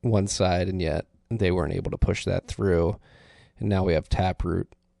on one side, and yet they weren't able to push that through. And now we have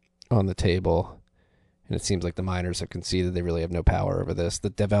Taproot on the table. And it seems like the miners have conceded they really have no power over this. The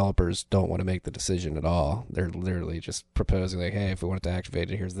developers don't want to make the decision at all. They're literally just proposing like, hey, if we want to activate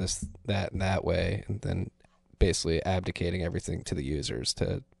it, here's this, that, and that way. And then basically abdicating everything to the users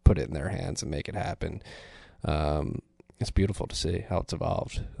to put it in their hands and make it happen. It's beautiful to see how it's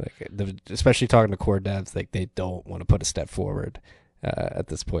evolved. Especially talking to core devs, like they don't want to put a step forward at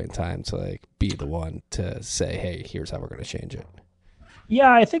this point in time to like be the one to say, hey, here's how we're going to change it.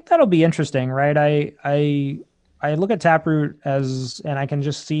 Yeah, I think that'll be interesting, right? I look at Taproot and I can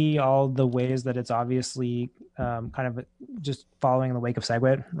just see all the ways that it's obviously kind of just following in the wake of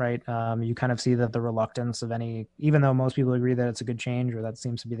SegWit, right? You kind of see that the reluctance of even though most people agree that it's a good change, or that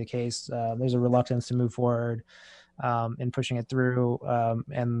seems to be the case, there's a reluctance to move forward in pushing it through.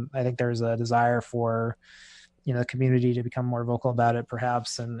 And I think there's a desire for the community to become more vocal about it,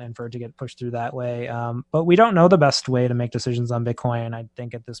 perhaps, and for it to get pushed through that way. But we don't know the best way to make decisions on Bitcoin, I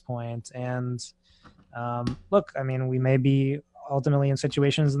think, at this point. And look, I mean, we may be ultimately in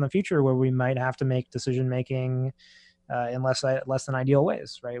situations in the future where we might have to make decision-making in less than ideal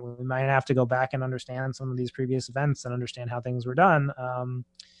ways, right? We might have to go back and understand some of these previous events and understand how things were done.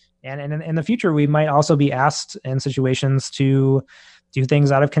 And in the future, we might also be asked in situations to do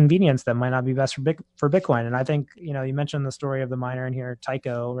things out of convenience that might not be best for Bitcoin. And I think, you mentioned the story of the miner in here,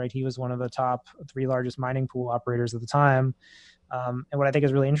 Tycho, right? He was one of the top 3 largest mining pool operators at the time. And what I think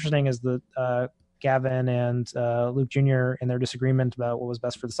is really interesting is that Gavin and Luke Jr. in their disagreement about what was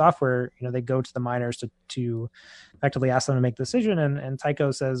best for the software, they go to the miners to effectively ask them to make the decision. And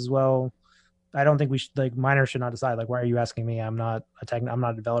Tycho says, well, I don't think we should, miners should not decide. Why are you asking me? I'm not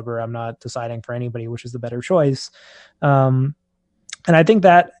a developer. I'm not deciding for anybody, which is the better choice. And I think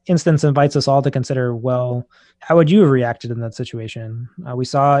that instance invites us all to consider, well, how would you have reacted in that situation? We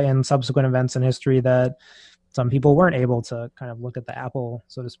saw in subsequent events in history that some people weren't able to kind of look at the apple,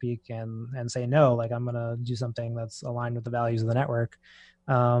 so to speak, and say, no, I'm going to do something that's aligned with the values of the network.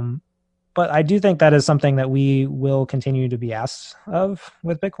 But I do think that is something that we will continue to be asked of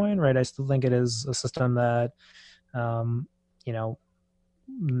with Bitcoin, right? I still think it is a system that, not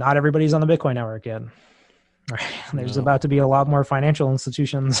everybody's on the Bitcoin network yet. Right. There's about to be a lot more financial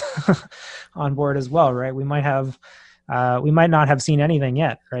institutions on board as well, right? We might have we might not have seen anything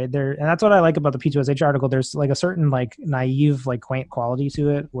yet, right? There, and that's what I like about the P2SH article. There's like a certain like naive, like quaint quality to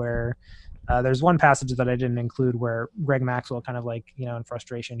it, where there's one passage that I didn't include where Greg Maxwell kind of like, in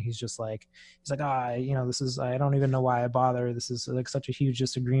frustration, he's like, I don't even know why I bother. This is like such a huge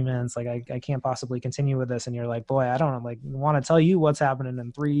disagreement. It's like, I can't possibly continue with this. And you're like, boy, I don't like want to tell you what's happening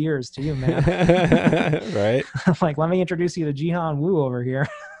in 3 years to you, man. Right. Like, let me introduce you to Jihan Wu over here.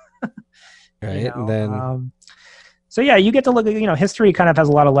 Right. And then, so yeah, you get to look at, history kind of has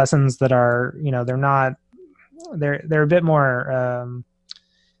a lot of lessons that are, they're a bit more,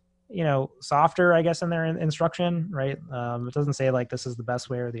 softer, I guess, in their instruction, right? It doesn't say like this is the best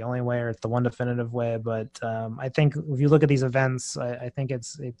way or the only way or it's the one definitive way, but I think if you look at these events, I think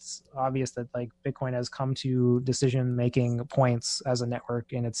it's obvious that like Bitcoin has come to decision-making points as a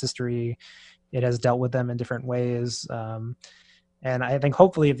network in its history. It has dealt with them in different ways. And I think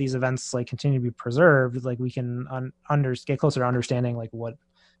hopefully if these events like continue to be preserved, like we can get closer to understanding like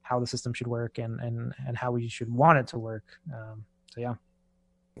how the system should work and how we should want it to work. So yeah.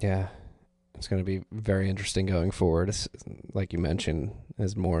 Yeah, it's going to be very interesting going forward. Like you mentioned,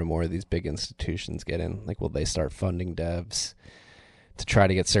 as more and more of these big institutions get in, like, will they start funding devs to try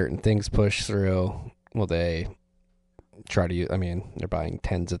to get certain things pushed through? Will they try to they're buying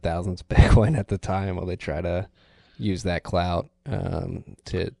tens of thousands of Bitcoin at the time. Will they try to use that clout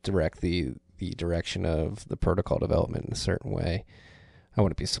to direct the direction of the protocol development in a certain way? I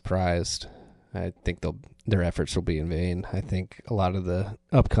wouldn't be surprised. I think their efforts will be in vain. I think a lot of the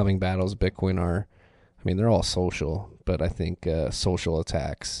upcoming battles of Bitcoin they're all social, but I think social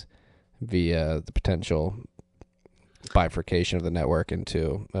attacks via the potential bifurcation of the network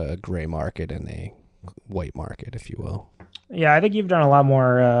into a gray market and a white market, if you will. Yeah, I think you've done a lot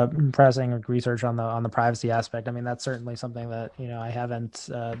more pressing research on the privacy aspect. I mean, that's certainly something that I haven't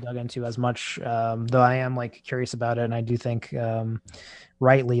dug into as much, though I am like curious about it, and I do think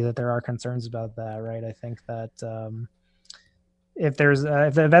rightly that there are concerns about that. Right? I think that if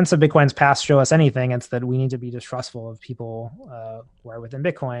the events of Bitcoin's past show us anything, it's that we need to be distrustful of people who are within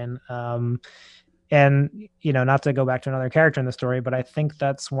Bitcoin. And, not to go back to another character in the story, but I think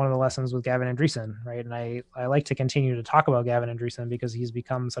that's one of the lessons with Gavin Andresen, right? And I like to continue to talk about Gavin Andresen because he's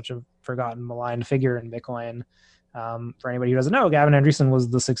become such a forgotten, maligned figure in Bitcoin. For anybody who doesn't know, Gavin Andresen was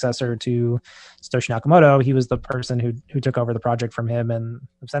the successor to Satoshi Nakamoto. He was the person who took over the project from him, and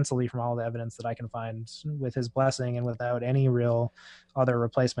ostensibly, from all the evidence that I can find, with his blessing and without any real other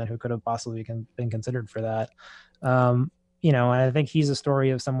replacement who could have possibly been considered for that. And I think he's a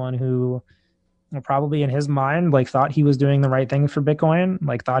story of someone who probably in his mind like thought he was doing the right thing for Bitcoin,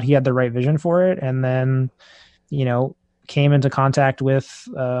 like thought he had the right vision for it, and then came into contact with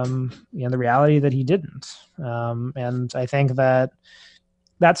the reality that he didn't. And I think that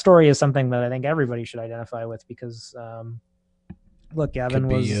story is something that I think everybody should identify with, because look, Gavin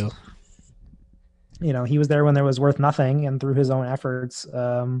was he was there when there was worth nothing, and through his own efforts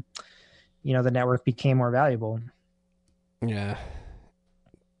the network became more valuable. Yeah,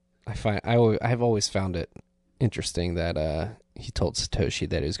 I've always found it interesting that he told Satoshi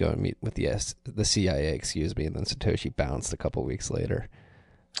that he was going to meet with the CIA, and then Satoshi bounced a couple weeks later.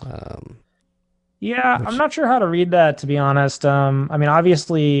 I'm not sure how to read that, to be honest.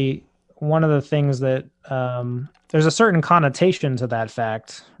 Obviously, one of the things that there's a certain connotation to that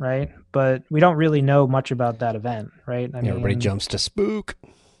fact, right? But we don't really know much about that event, right? Everybody jumps to spook.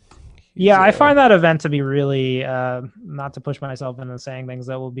 Yeah, I find that event to be really, not to push myself into saying things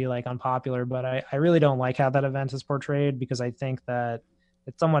that will be like unpopular, but I really don't like how that event is portrayed, because I think that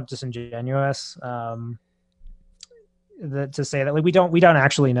it's somewhat disingenuous to say that like we don't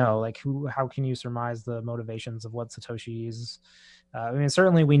actually know like how can you surmise the motivations of what Satoshi's.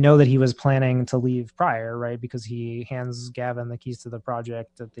 Certainly we know that he was planning to leave prior, right? Because he hands Gavin the keys to the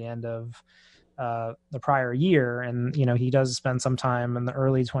project at the end of the prior year, and he does spend some time in the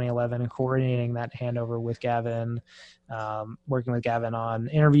early 2011 coordinating that handover with Gavin, working with Gavin on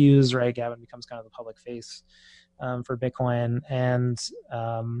interviews, right? Gavin becomes kind of the public face for Bitcoin, and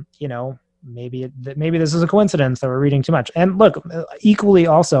maybe this is a coincidence that we're reading too much. And look, equally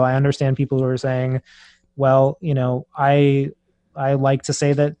also, I understand people who are saying, well, I like to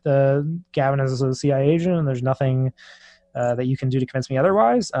say that Gavin is a CIA agent and there's nothing that you can do to convince me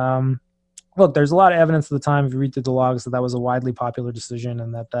otherwise. Look, there's a lot of evidence at the time, if you read through the logs, that was a widely popular decision,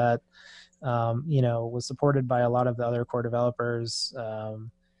 and that was supported by a lot of the other core developers. I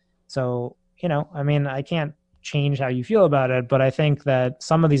can't change how you feel about it, but I think that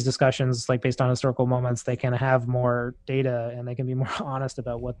some of these discussions, like based on historical moments, they can have more data and they can be more honest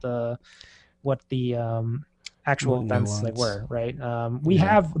about what the actual More events nuance. were, right? We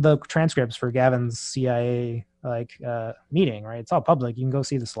have the transcripts for Gavin's CIA meeting, right? It's all public. You can go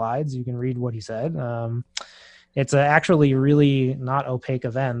see the slides. You can read what he said. It's actually really not opaque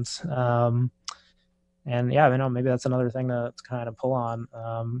event. And yeah, I know maybe that's another thing to kind of pull on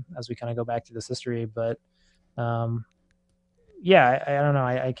as we kind of go back to this history. But yeah, I don't know.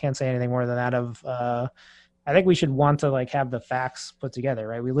 I can't say anything more than that. I think we should want to have the facts put together,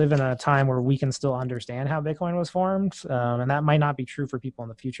 right? We live in a time where we can still understand how Bitcoin was formed, and that might not be true for people in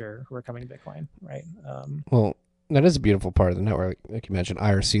the future who are coming to Bitcoin, right? Well, that is a beautiful part of the network. Like you mentioned,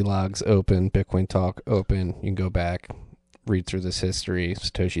 IRC logs open, Bitcoin Talk open. You can go back, read through this history,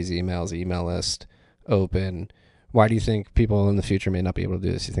 Satoshi's emails, email list open. Why do you think people in the future may not be able to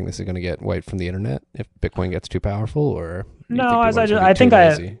do this? You think this is going to get wiped from the internet if Bitcoin gets too powerful, or no? I think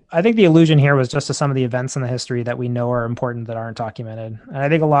the allusion here was just to some of the events in the history that we know are important that aren't documented. And I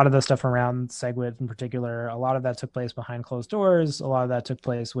think a lot of the stuff around SegWit in particular, a lot of that took place behind closed doors. A lot of that took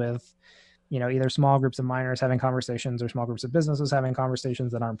place with, either small groups of miners having conversations or small groups of businesses having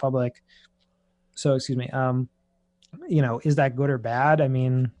conversations that aren't public. So, excuse me. Is that good or bad? I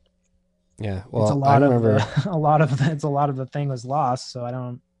mean, yeah, well, it's a lot of the thing was lost. So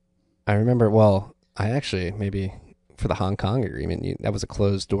I remember, well, I actually, maybe for the Hong Kong agreement, that was a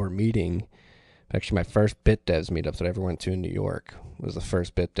closed door meeting. Actually, my first BitDevs meetup that I ever went to in New York was the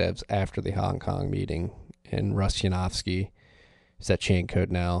first BitDevs after the Hong Kong meeting. And Russ Yanofsky is at Chain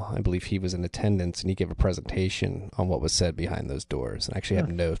Code now. I believe he was in attendance, and he gave a presentation on what was said behind those doors. And I actually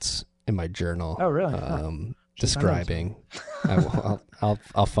have notes in my journal. Oh, really? Describing.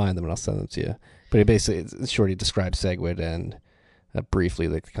 I'll find them and I'll send them to you. But it basically, Shorty describes SegWit and briefly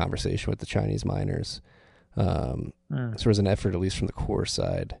the conversation with the Chinese miners. So there was an effort, at least from the core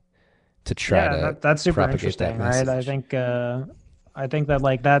side, to try to that's super propagate interesting, that right? I think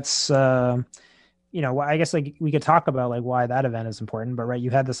that that's I guess we could talk about why that event is important, but right,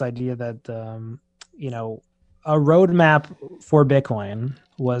 you had this idea that a roadmap for Bitcoin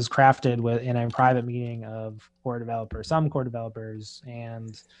was crafted in a private meeting of some core developers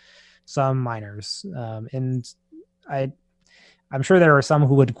and some miners. And I'm sure there are some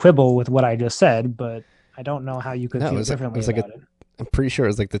who would quibble with what I just said, but I don't know how you could feel differently about it. I'm pretty sure it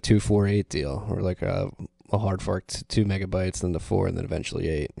was the 248 deal, or a hard fork to 2 megabytes, then the 4, and then eventually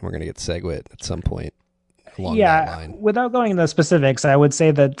 8. We're going to get SegWit at some point along that line. Without going into specifics, I would say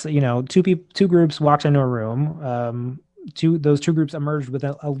that two groups walked into a room. Those two groups emerged with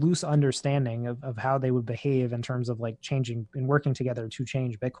a loose understanding of how they would behave in terms of changing and working together to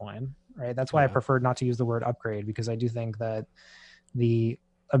change Bitcoin. Right. That's why I preferred not to use the word upgrade, because I do think that the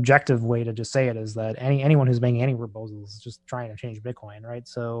objective way to just say it is that anyone who's making any proposals is just trying to change Bitcoin. Right.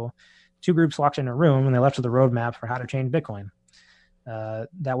 So two groups walked in a room and they left with a roadmap for how to change Bitcoin.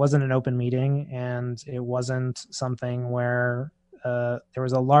 That wasn't an open meeting, and it wasn't something where there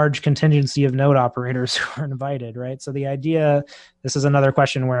was a large contingency of node operators who were invited, right? So the idea, this is another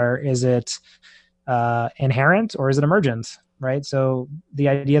question where is it inherent or is it emergent, right? So the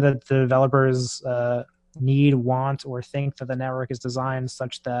idea that the developers need, want, or think that the network is designed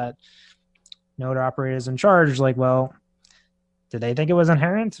such that node operators in charge, well, did they think it was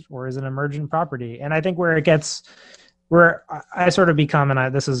inherent or is it emergent property? And I think where I sort of become,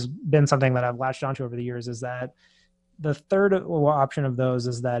 and this has been something that I've latched onto over the years, is that the third option of those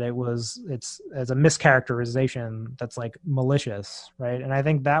is that it's a mischaracterization that's malicious, right? And I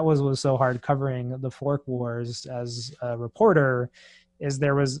think that was so hard covering the fork wars as a reporter, is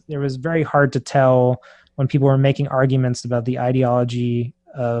there was very hard to tell when people were making arguments about the ideology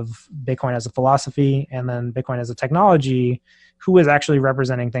of Bitcoin as a philosophy and then Bitcoin as a technology, who was actually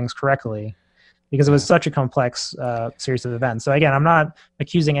representing things correctly, because it was such a complex series of events. So again, I'm not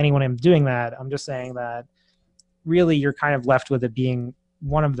accusing anyone of doing that. I'm just saying that really you're kind of left with it being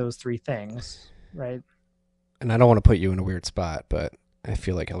one of those three things, right? And I don't want to put you in a weird spot, but I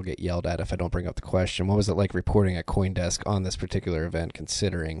feel like I'll get yelled at if I don't bring up the question. What was it like reporting at CoinDesk on this particular event,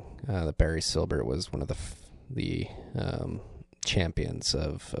 considering that Barry Silbert was one of the champions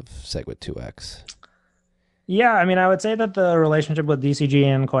of SegWit 2x? Yeah, I mean, I would say that the relationship with DCG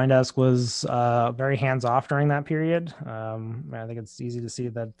and CoinDesk was very hands-off during that period. I think it's easy to see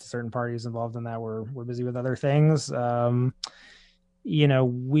that certain parties involved in that were busy with other things.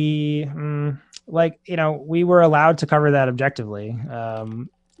 We were allowed to cover that objectively,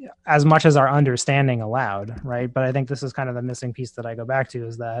 as much as our understanding allowed, right? But I think this is kind of the missing piece that I go back to,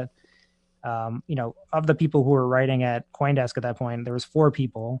 is that, of the people who were writing at CoinDesk at that point, there was 4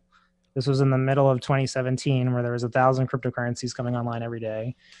 people. This was in the middle of 2017, where there was 1,000 cryptocurrencies coming online every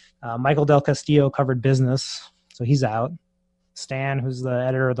day. Michael Del Castillo covered business, so he's out. Stan, who's the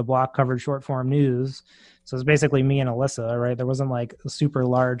editor of the block, covered short form news. So it's basically me and Alyssa, right? There wasn't like a super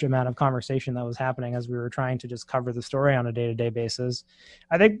large amount of conversation that was happening as we were trying to just cover the story on a day-to-day basis.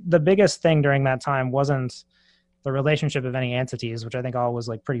 I think the biggest thing during that time wasn't the relationship of any entities, which I think all was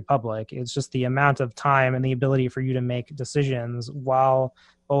like pretty public. It's just the amount of time and the ability for you to make decisions while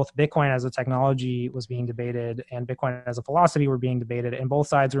both Bitcoin as a technology was being debated and Bitcoin as a philosophy were being debated, and both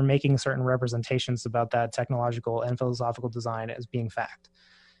sides were making certain representations about that technological and philosophical design as being fact.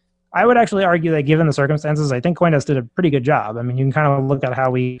 I would actually argue that given the circumstances, I think CoinDesk did a pretty good job. I mean, you can kind of look at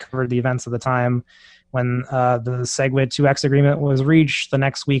how we covered the events of the time when the SegWit 2x agreement was reached. The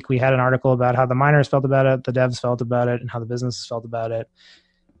next week, we had an article about how the miners felt about it, the devs felt about it, and how the businesses felt about it.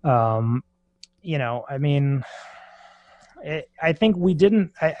 I mean, I think we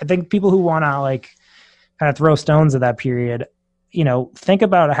didn't. I think people who want to like kind of throw stones at that period, think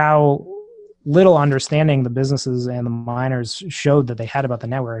about how little understanding the businesses and the miners showed that they had about the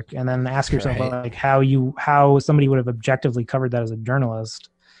network, and then ask yourself like how somebody would have objectively covered that as a journalist.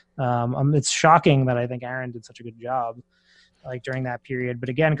 It's shocking that I think Aaron did such a good job like during that period, but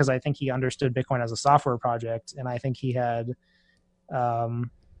again, because I think he understood Bitcoin as a software project, and I think he had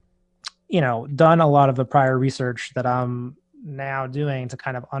done a lot of the prior research that I'm now doing to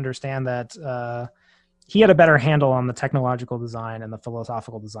kind of understand that he had a better handle on the technological design and the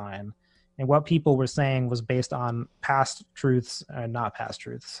philosophical design. And what people were saying was based on past truths and not past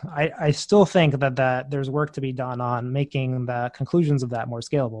truths. I still think that there's work to be done on making the conclusions of that more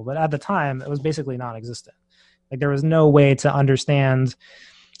scalable. But at the time, it was basically non-existent. Like there was no way to understand.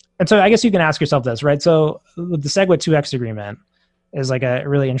 And so I guess you can ask yourself this, right? So the SegWit 2x agreement is like a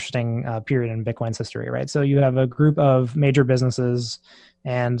really interesting period in Bitcoin's history, right? So you have a group of major businesses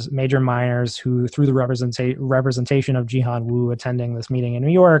and major miners who, through the representation of Jihan Wu attending this meeting in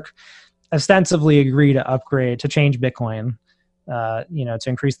New York, ostensibly agree to change Bitcoin, to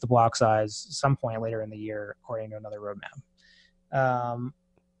increase the block size some point later in the year, according to another roadmap. I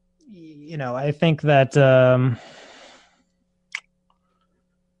think that,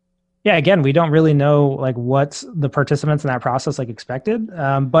 again, we don't really know like what the participants in that process like expected.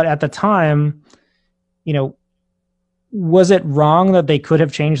 But at the time, was it wrong that they could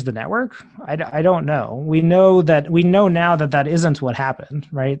have changed the network? I don't know. We know now that isn't what happened,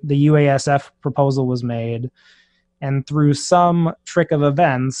 right? The UASF proposal was made, and through some trick of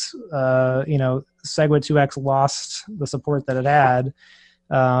events, SegWit 2x lost the support that it had,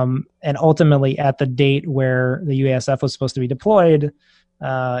 and ultimately at the date where the UASF was supposed to be deployed,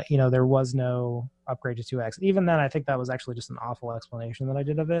 there was no upgrade to 2x. Even then, I think that was actually just an awful explanation that I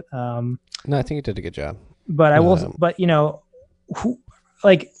did of it. No, I think you did a good job. But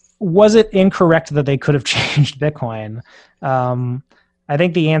was it incorrect that they could have changed Bitcoin? I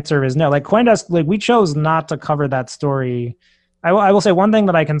think the answer is no. Like CoinDesk, we chose not to cover that story. I will say one thing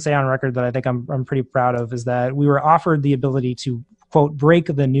that I can say on record that I think I'm pretty proud of is that we were offered the ability to, quote, break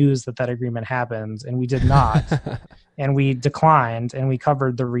the news that agreement happened, and we did not. And we declined, and we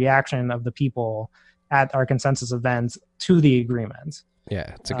covered the reaction of the people at our consensus events to the agreement.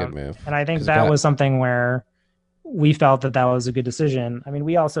 Yeah, it's a good move. And I think that was something where we felt that was a good decision. I mean,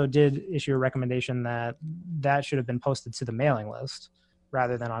 we also did issue a recommendation that should have been posted to the mailing list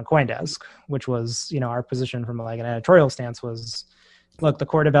rather than on CoinDesk, which was, our position from like an editorial stance was, look, the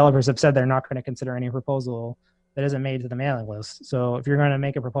core developers have said they're not going to consider any proposal that isn't made to the mailing list. So if you're going to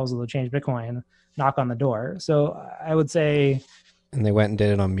make a proposal to change Bitcoin, knock on the door. So I would say... And they went and did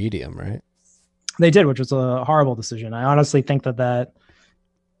it on Medium, right? They did, which was a horrible decision. I honestly think that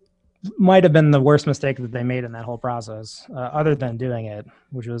might have been the worst mistake that they made in that whole process, other than doing it,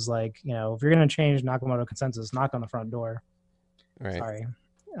 which was like, if you're going to change Nakamoto consensus, knock on the front door. Right. Sorry.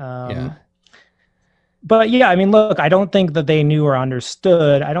 Yeah. But yeah, I mean, look, I don't think that they knew or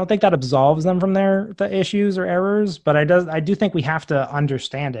understood. I don't think that absolves them from the issues or errors, but I do think we have to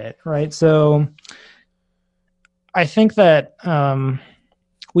understand it, right? So I think that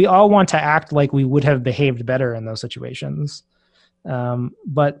we all want to act like we would have behaved better in those situations.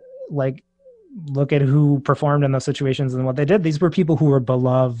 But like, look at who performed in those situations and what they did. These were people who were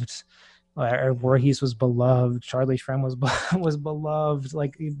beloved. Voorhees was beloved. Charlie Shrem was beloved.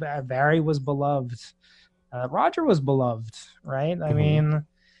 Like Barry was beloved. Roger was beloved, right? I mean,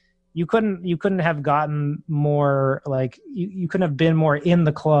 you couldn't have gotten more, like you couldn't have been more in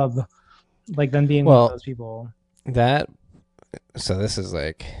the club, like than being one of those people. So this is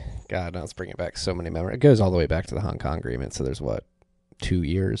like, God, let's bring it back so many memories. It goes all the way back to the Hong Kong agreement. So there's 2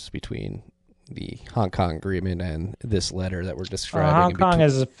 years between the Hong Kong agreement and this letter that we're describing. Hong Kong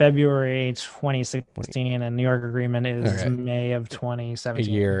is February 2016, and New York agreement is May of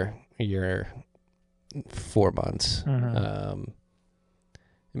 2017. A year 4 months. Mm-hmm.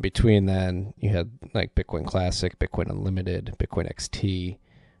 In between then, you had like Bitcoin Classic, Bitcoin Unlimited, Bitcoin XT.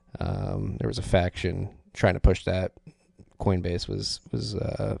 There was a faction trying to push that. Coinbase was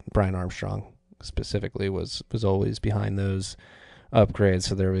Brian Armstrong specifically was always behind those upgrades.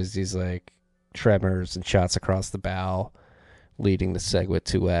 So there was these like tremors and shots across the bow leading to SegWit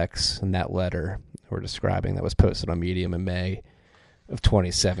 2x, and that letter we're describing that was posted on Medium in May of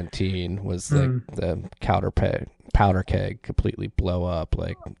 2017 was like the powder keg completely blow up.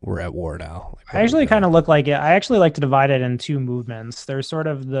 Like, we're at war now. Like, I actually kind of look like it. I actually like to divide it in two movements. There's sort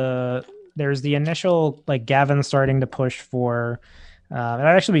of there's the initial, like, Gavin starting to push for, and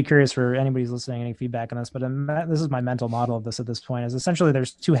I'd actually be curious for anybody who's listening, any feedback on this, but this is my mental model of this at this point, is essentially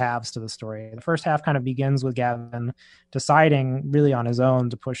there's two halves to the story. The first half kind of begins with Gavin deciding really on his own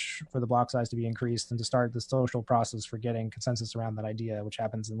to push for the block size to be increased and to start the social process for getting consensus around that idea, which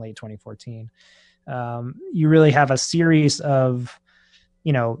happens in late 2014. You really have a series of,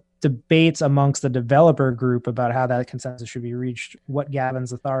 debates amongst the developer group about how that consensus should be reached, what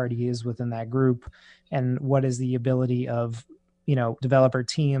Gavin's authority is within that group, and what is the ability of, developer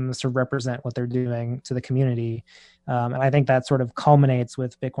teams to represent what they're doing to the community. And I think that sort of culminates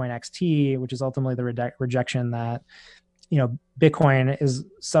with Bitcoin XT, which is ultimately the rejection that, Bitcoin is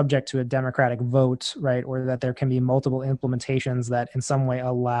subject to a democratic vote, right? Or that there can be multiple implementations that in some way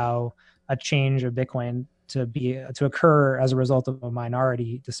allow a change of Bitcoin to occur as a result of a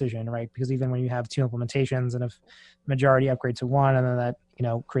minority decision, right? Because even when you have two implementations and if majority upgrade to one, and then that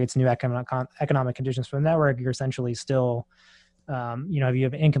creates new economic conditions for the network, you're essentially still you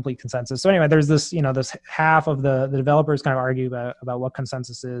have incomplete consensus. So anyway, there's this this half of the developers kind of argue about what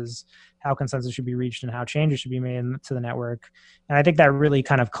consensus is, how consensus should be reached, and how changes should be made to the network. And I think that really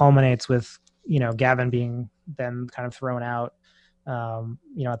kind of culminates with Gavin being then kind of thrown out.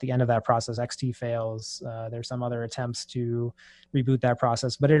 At the end of that process, XT fails. There's some other attempts to reboot that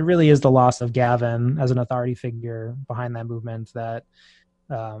process, but it really is the loss of Gavin as an authority figure behind that movement that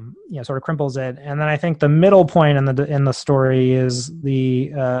sort of crimples it. And then I think the middle point in the story is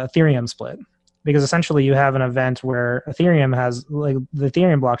the Ethereum split, because essentially you have an event where Ethereum has, like, the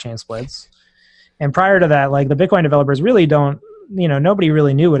Ethereum blockchain splits, and prior to that, like, the Bitcoin developers really don't, nobody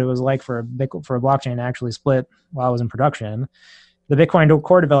really knew what it was like for a blockchain to actually split while it was in production. The Bitcoin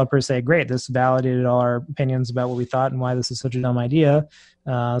core developers say, great, this validated all our opinions about what we thought and why this is such a dumb idea.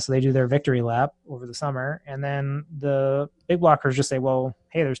 So they do their victory lap over the summer. And then the big blockers just say, well,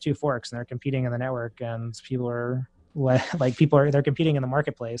 hey, there's two forks and they're competing in the network, and they're competing in the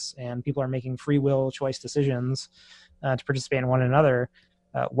marketplace, and people are making free will choice decisions to participate in one another.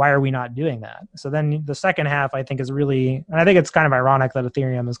 Why are we not doing that? So then the second half, I think, is really, and I think it's kind of ironic that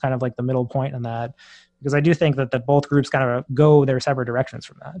Ethereum is kind of like the middle point in that, because I do think that both groups kind of go their separate directions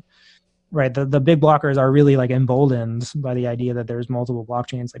from that, right? The big blockers are really like emboldened by the idea that there's multiple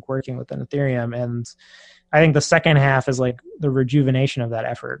blockchains like working within Ethereum. And I think the second half is like the rejuvenation of that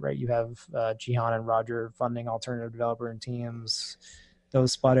effort, right? You have Jihan and Roger funding alternative developer and teams.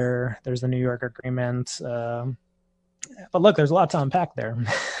 Those sputter. There's the New York agreement. But look, there's a lot to unpack there.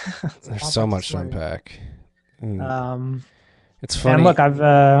 There's so much to unpack. It's funny. And look,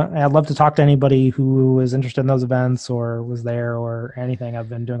 I'd love to talk to anybody who is interested in those events or was there or anything. I've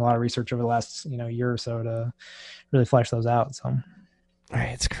been doing a lot of research over the last year or so to really flesh those out. So,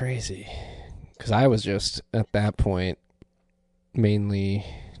 it's crazy, because I was just at that point mainly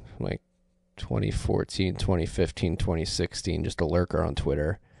like 2014, 2015, 2016, just a lurker on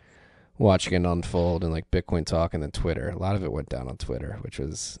Twitter, watching it unfold, and like Bitcoin Talk and then Twitter. A lot of it went down on Twitter, which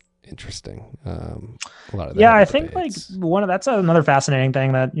was interesting. A lot of that. Yeah, I think debates. Like that's another fascinating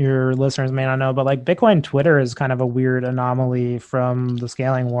thing that your listeners may not know, but like Bitcoin Twitter is kind of a weird anomaly from the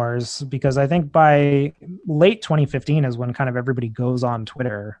scaling wars, because I think by late 2015 is when kind of everybody goes on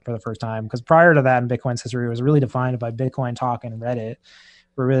Twitter for the first time, because prior to that in Bitcoin's history, it was really defined by Bitcoin Talk and Reddit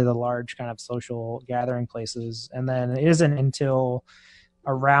were really the large kind of social gathering places. And then it isn't until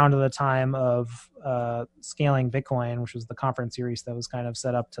around the time of Scaling Bitcoin, which was the conference series that was kind of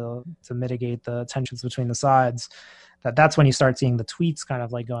set up to mitigate the tensions between the sides, that's when you start seeing the tweets kind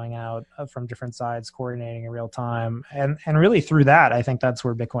of like going out from different sides, coordinating in real time. And really through that, I think that's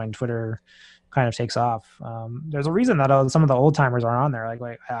where Bitcoin Twitter kind of takes off. There's a reason that some of the old timers are on there.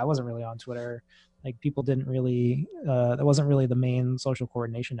 Like I wasn't really on Twitter. Like people didn't really, that wasn't really the main social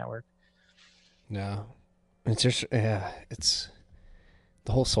coordination network. No, it's just, it's,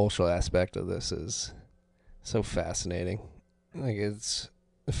 the whole social aspect of this is so fascinating. Like, it's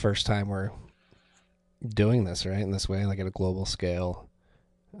the first time we're doing this, right, in this way, like at a global scale.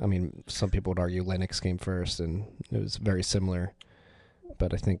 I mean, some people would argue Linux came first, and it was very similar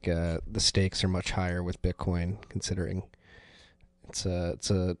but I think the stakes are much higher with Bitcoin, considering it's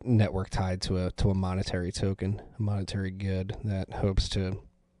a network tied to a monetary token, a monetary good that hopes to.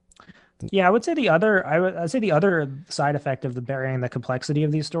 Yeah, I would say I'd say the other side effect of the burying the complexity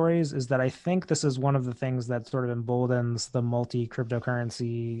of these stories is that I think this is one of the things that sort of emboldens the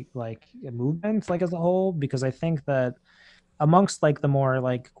multi-cryptocurrency like movement like as a whole, because I think that amongst like the more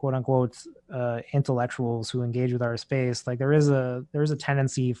like quote unquote intellectuals who engage with our space, like there is a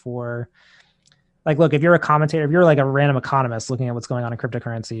tendency for like, look, if you're a commentator, if you're like a random economist looking at what's going on in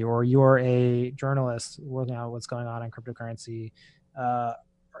cryptocurrency, or you're a journalist looking at what's going on in cryptocurrency,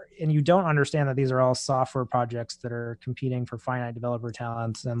 and you don't understand that these are all software projects that are competing for finite developer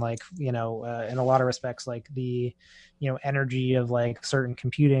talents, and like, in a lot of respects, like the, energy of like certain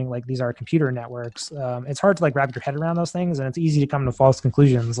computing, like these are computer networks. It's hard to like wrap your head around those things, and it's easy to come to false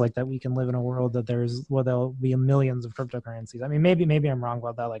conclusions, like that we can live in a world that there'll be millions of cryptocurrencies. I mean, maybe I'm wrong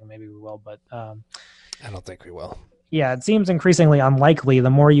about that. Like maybe we will, but I don't think we will. Yeah, it seems increasingly unlikely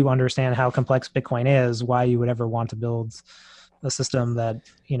the more you understand how complex Bitcoin is, why you would ever want to build a system that,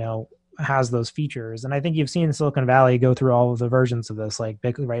 has those features. And I think you've seen Silicon Valley go through all of the versions of this, like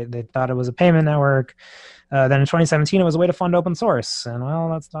Bitcoin, right? They thought it was a payment network. Then in 2017, it was a way to fund open source. And well,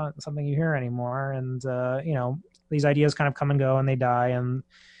 that's not something you hear anymore. And, these ideas kind of come and go and they die. And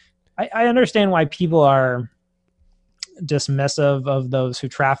I understand why people are dismissive of those who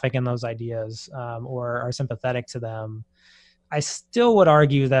traffic in those ideas, or are sympathetic to them. I still would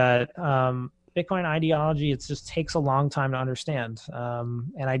argue that Bitcoin ideology, it just takes a long time to understand.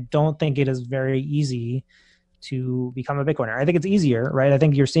 And I don't think it is very easy to become a Bitcoiner. I think it's easier, right? I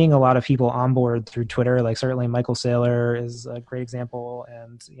think you're seeing a lot of people on board through Twitter, like certainly Michael Saylor is a great example.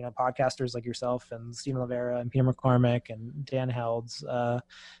 And, podcasters like yourself and Stephen Livera and Peter McCormick and Dan Helds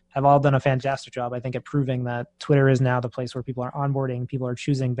have all done a fantastic job, I think, at proving that Twitter is now the place where people are onboarding, people are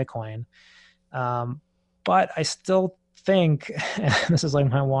choosing Bitcoin. But I still think, and this is like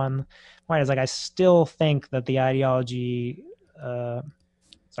my one point, is like I still think that the ideology,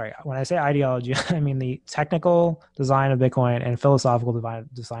 when I say ideology, I mean the technical design of Bitcoin and philosophical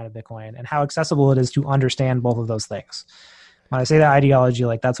design of Bitcoin, and how accessible it is to understand both of those things. When I say that ideology,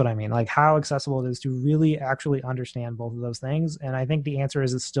 like that's what I mean, like how accessible it is to really actually understand both of those things. And I think the answer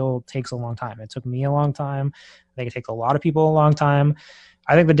is it still takes a long time. It took me a long time. I think it takes a lot of people a long time.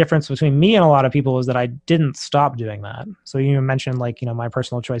 I think the difference between me and a lot of people is that I didn't stop doing that. So you mentioned like, my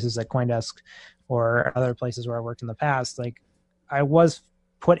personal choices at CoinDesk or other places where I worked in the past. Like I was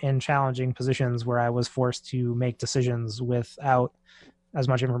put in challenging positions where I was forced to make decisions without as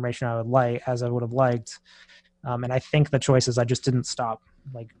much information as I would have liked. And I think the choice is I just didn't stop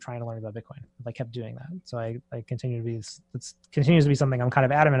like trying to learn about Bitcoin. I kept doing that. So I continue to be, it continues to be something I'm kind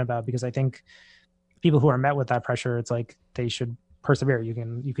of adamant about, because I think people who are met with that pressure, it's like they should persevere. You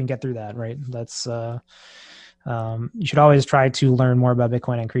can get through that, right? That's you should always try to learn more about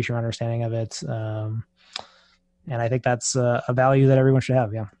Bitcoin and increase your understanding of it. And I think that's a value that everyone should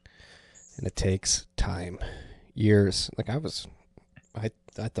have. Yeah. And it takes time, years. Like I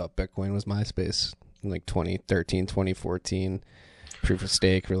thought Bitcoin was MySpace in like 2013, 2014. Proof of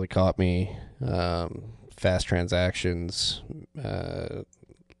stake really caught me. Fast transactions,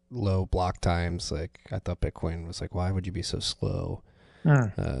 low block times. Like I thought Bitcoin was like, why would you be so slow?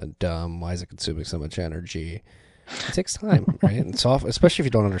 Dumb. Why is it consuming so much energy? It takes time, right? And especially if you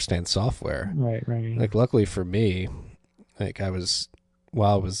don't understand software. Right. Like luckily for me, like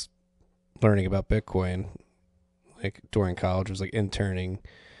while I was learning about Bitcoin, like during college, I was like interning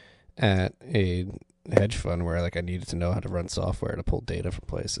at a hedge fund where like I needed to know how to run software to pull data from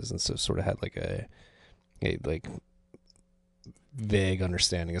places, and so sort of had like a like vague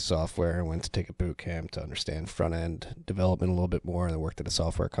understanding of software, and went to take a boot camp to understand front end development a little bit more, and then worked at a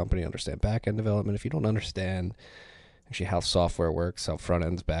software company to understand back end development. If you don't understand actually how software works, how front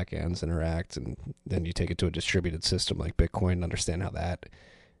ends, back ends interact, and then you take it to a distributed system like Bitcoin and understand how that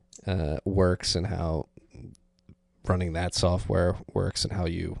works, and how running that software works, and how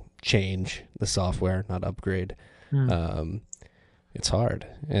you change the software, not upgrade. It's hard.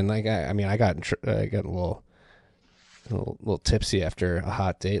 And like I got a little tipsy after a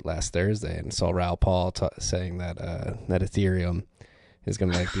hot date last Thursday, and saw Raoul Pal saying that that Ethereum is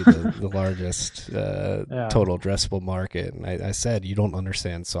going to like be the largest total addressable market. And I said, you don't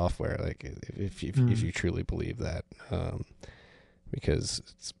understand software, like if you truly believe that, because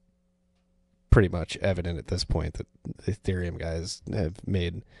it's pretty much evident at this point that the Ethereum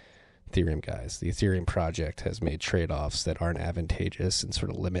project has made trade-offs that aren't advantageous and sort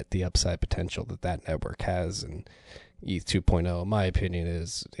of limit the upside potential that network has. And ETH 2.0, in my opinion,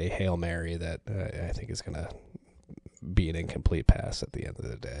 is a Hail Mary that I think is going to be an incomplete pass at the end of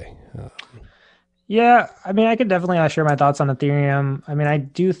the day. Yeah, I mean, I could definitely share my thoughts on Ethereum. I mean, I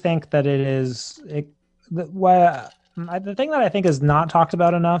do think that the thing that I think is not talked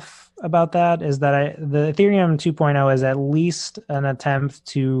about enough about that is that the Ethereum 2.0 is at least an attempt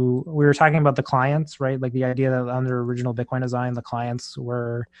to, we were talking about the clients, right? Like the idea that under original Bitcoin design, the clients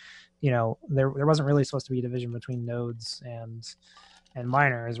were, there wasn't really supposed to be a division between nodes and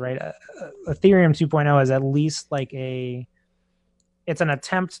miners, right? Ethereum 2.0 is at least it's an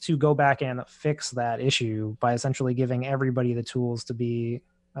attempt to go back and fix that issue by essentially giving everybody the tools to be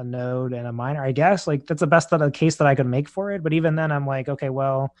a node and a miner. I guess that's the best case that I could make for it. But even then, I'm like, okay,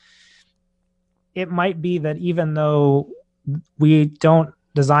 well, it might be that even though we don't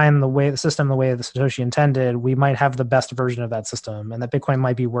design the system the way the Satoshi intended, we might have the best version of that system, and that Bitcoin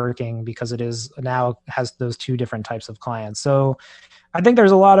might be working because it is now has those two different types of clients. So I think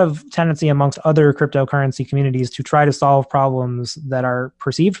there's a lot of tendency amongst other cryptocurrency communities to try to solve problems that are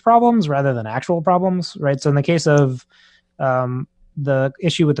perceived problems rather than actual problems, right? So in the case of the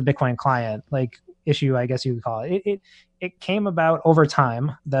issue with the Bitcoin client, issue, I guess you would call it, it came about over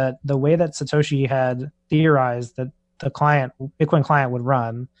time that the way that Satoshi had theorized that the Bitcoin client would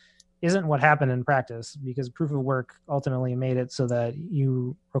run isn't what happened in practice, because proof of work ultimately made it so that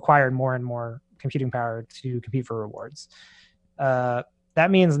you required more and more computing power to compete for rewards. That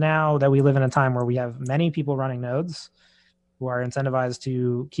means now that we live in a time where we have many people running nodes who are incentivized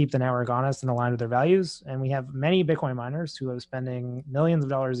to keep the network honest and aligned with their values. And we have many Bitcoin miners who are spending millions of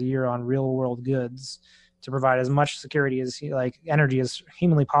dollars a year on real world goods to provide as much security as energy as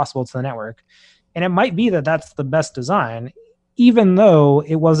humanly possible to the network. And it might be that that's the best design, even though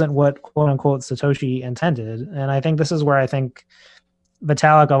it wasn't what quote unquote Satoshi intended. And I think this is where I think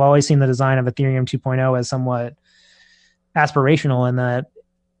Vitalik, I've always seen the design of Ethereum 2.0 as somewhat aspirational, in that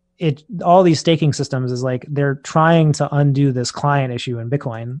all these staking systems is they're trying to undo this client issue in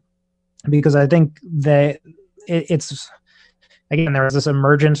Bitcoin, because I think that it's again, there is this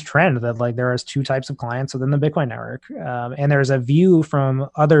emergent trend that there is two types of clients within the Bitcoin network, and there's a view from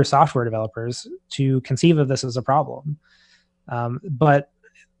other software developers to conceive of this as a problem, but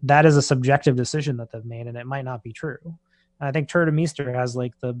that is a subjective decision that they've made, and it might not be true. And I think Tuur Demeester has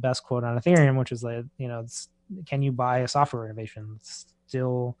the best quote on Ethereum, which is can you buy a software innovation?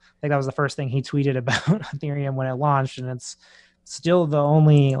 Still, I think that was the first thing he tweeted about Ethereum when it launched, and it's still the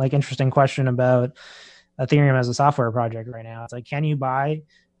only interesting question about Ethereum as a software project right now. It's can you buy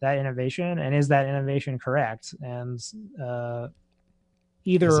that innovation, and is that innovation correct? And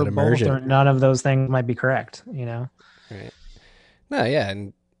either or both or none of those things might be correct. Right? No, yeah,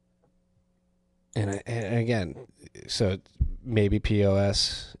 and again, so maybe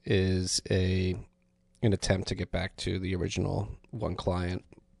POS is an attempt to get back to the original one client,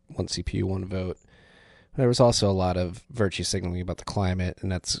 one CPU, one vote. There was also a lot of virtue signaling about the climate,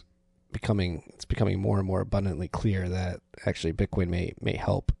 and it's becoming more and more abundantly clear that actually Bitcoin may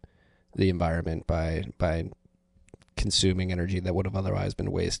help the environment by consuming energy that would have otherwise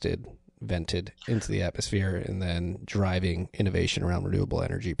been vented into the atmosphere, and then driving innovation around renewable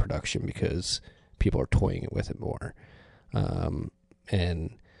energy production because people are toying with it more.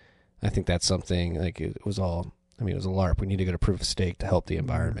 And I think that's something it was a LARP. We need to go to proof of stake to help the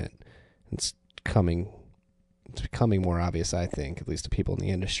environment. It's becoming more obvious, I think, at least to people in the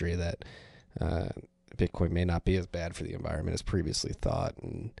industry, that Bitcoin may not be as bad for the environment as previously thought.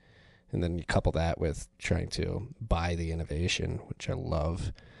 And then you couple that with trying to buy the innovation, which I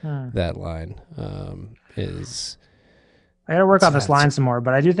love that line, is... I got to work on this line some more,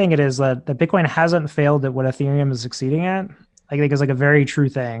 but I do think it is that Bitcoin hasn't failed at what Ethereum is succeeding at. I think it's a very true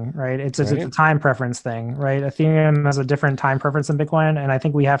thing, right? It's a time preference thing, right? Ethereum has a different time preference than Bitcoin, and I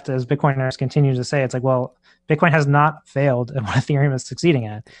think we have to, as Bitcoiners, continue to say, well, Bitcoin has not failed at what Ethereum is succeeding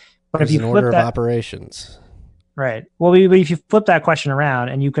at. But there's if you an flip order that, of operations, right? Well, if you flip that question around,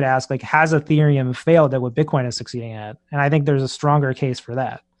 and you could ask, has Ethereum failed at what Bitcoin is succeeding at? And I think there's a stronger case for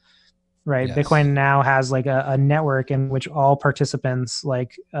that. Right. Yes. Bitcoin now has a network in which all participants,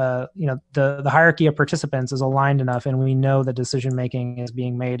 the hierarchy of participants is aligned enough, and we know that decision making is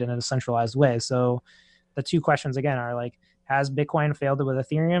being made in a decentralized way. So the two questions again are has Bitcoin failed at what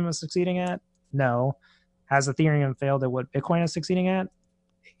Ethereum is succeeding at? No. Has Ethereum failed at what Bitcoin is succeeding at?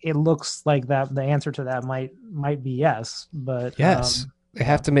 It looks like that the answer to that might be yes, but yes. They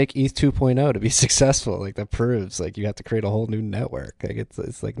have to make ETH 2.0 to be successful. That proves you have to create a whole new network.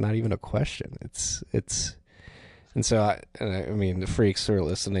 It's not even a question. And so I mean, the freaks who are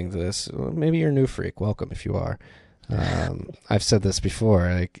listening to this, well, maybe you're a new freak. Welcome if you are. I've said this before.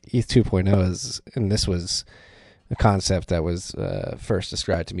 ETH 2.0 is, and this was a concept that was first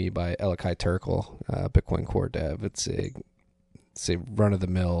described to me by Elikai Turkle, Bitcoin core dev. It's a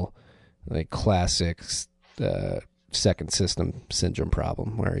run-of-the-mill, like classic second system syndrome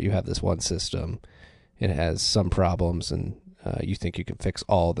problem, where you have this one system, it has some problems, and you think you can fix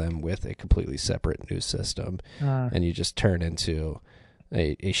all of them with a completely separate new system, and you just turn into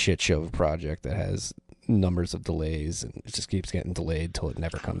a shit show of a project that has numbers of delays, and it just keeps getting delayed till it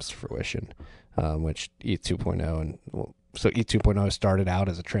never comes to fruition. Which ETH 2.0 and so ETH 2.0 started out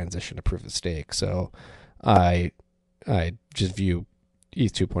as a transition to proof of stake. So I just view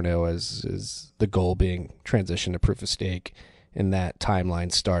ETH 2.0 as the goal being transition to proof of stake, and that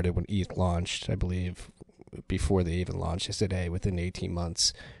timeline started when ETH launched. I believe before they even launched, they said, hey, within 18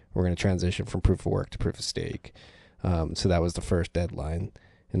 months we're going to transition from proof of work to proof of stake. So that was the first deadline,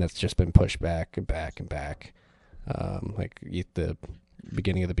 and that's just been pushed back and back and back. Like the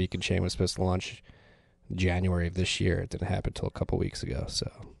beginning of the Beacon chain was supposed to launch January of this year. It didn't happen until a couple weeks ago. So,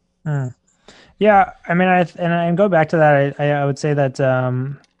 yeah, I mean, and go back to that. I would say that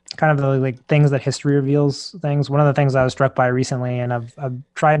kind of the like things that history reveals things. One of the things I was struck by recently, and I've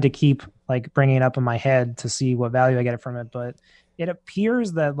tried to keep like bringing it up in my head to see what value I get from it, but it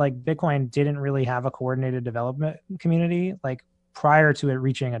appears that like Bitcoin didn't really have a coordinated development community like prior to it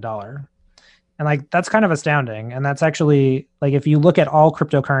reaching $1. And like, that's kind of astounding. And that's actually like, if you look at all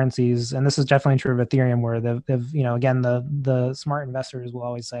cryptocurrencies, and this is definitely true of Ethereum, where they've you know, again, the smart investors will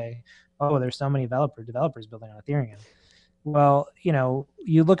always say, oh, there's so many developers building on Ethereum. Well, you know,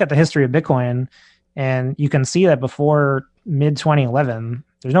 you look at the history of Bitcoin and you can see that before mid 2011,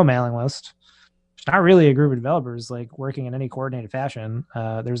 there's no mailing list. There's not really a group of developers like working in any coordinated fashion.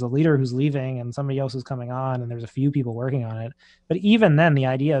 There's a leader who's leaving and somebody else is coming on, and there's a few people working on it. But even then, the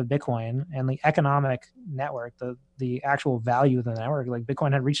idea of Bitcoin and the economic network, the actual value of the network, like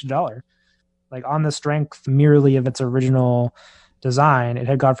Bitcoin had reached $1. Like on the strength merely of its original design, it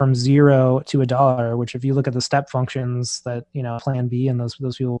had gone from 0 to $1, which if you look at the step functions that, you know, Plan B and those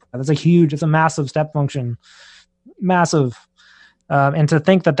people, it's a massive step function, massive. And to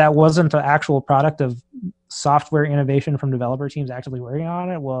think that wasn't the actual product of software innovation from developer teams actually working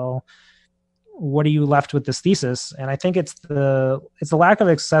on it, well, what are you left with this thesis? And I think it's the lack of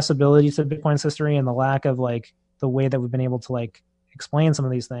accessibility to Bitcoin's history and the lack of like the way that we've been able to like explain some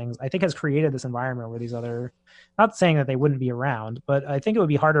of these things, I think has created this environment where these other, not saying that they wouldn't be around, but I think it would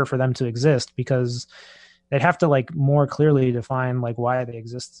be harder for them to exist because they'd have to like more clearly define like why they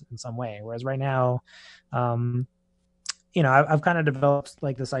exist in some way. Whereas right now, you know, I've kind of developed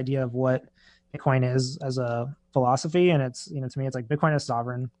like this idea of what Bitcoin is as a philosophy. And it's, you know, to me, it's like Bitcoin is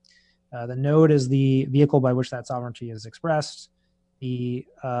sovereign. The node is the vehicle by which that sovereignty is expressed. The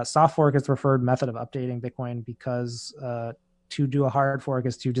soft fork is the preferred method of updating Bitcoin because to do a hard fork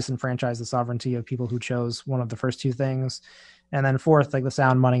is to disenfranchise the sovereignty of people who chose one of the first two things. And then fourth, like the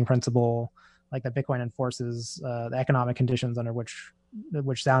sound money principle, like that Bitcoin enforces the economic conditions under which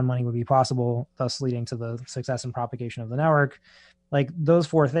sound money would be possible, thus leading to the success and propagation of the network. Like those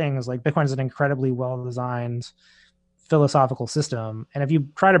four things, like Bitcoin is an incredibly well-designed philosophical system. And if you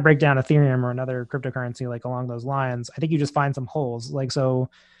try to break down Ethereum or another cryptocurrency like along those lines, I think you just find some holes. Like, so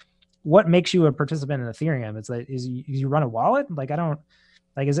what makes you a participant in Ethereum? It's like, is you run a wallet? Like, I don't,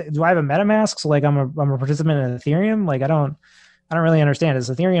 like, do I have a MetaMask? So like I'm a participant in Ethereum? Like, I don't really understand. Is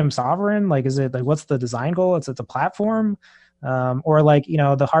Ethereum sovereign? Like, is it like, what's the design goal? It's a platform. Or like, you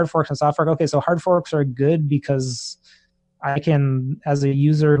know, the hard forks and soft fork. Okay, so hard forks are good because I can, as a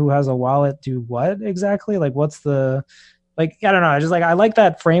user who has a wallet, do what exactly? Like, what's the, like, I don't know. I just like, I like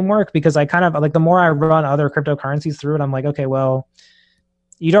that framework because I kind of like, the more I run other cryptocurrencies through it, I'm like, okay, well,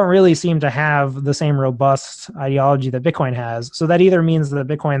 you don't really seem to have the same robust ideology that Bitcoin has. So that either means that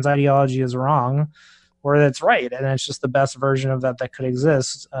Bitcoin's ideology is wrong or that it's right. And it's just the best version of that could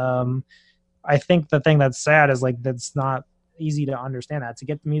exist. I think the thing that's sad is like, that's not easy to understand that, to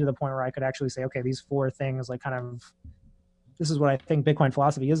get me to the point where I could actually say, okay, these four things, like kind of, this is what I think Bitcoin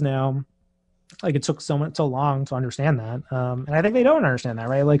philosophy is now. Like it took so long to understand that. And I think they don't understand that,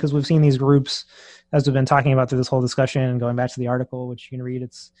 right? Like, because we've seen these groups, as we've been talking about through this whole discussion and going back to the article, which you can read,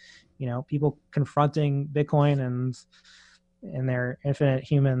 it's, you know, people confronting Bitcoin and their infinite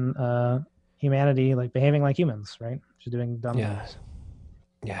humanity, like behaving like humans, right? Just doing dumb things.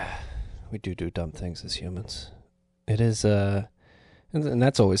 Yeah, we do dumb things as humans. It is, and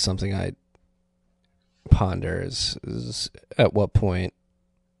that's always something I ponder is at what point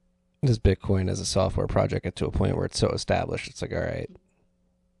does Bitcoin as a software project get to a point where it's so established, it's like, all right,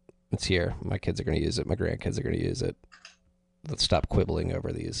 it's here. My kids are going to use it. My grandkids are going to use it. Let's stop quibbling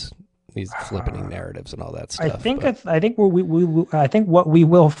over these flipping narratives and all that stuff. I think what we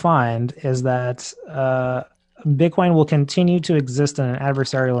will find is that Bitcoin will continue to exist in an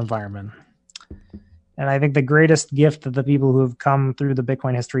adversarial environment. And I think the greatest gift that the people who have come through the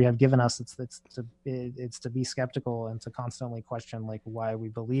Bitcoin history have given us it's to be skeptical and to constantly question like why we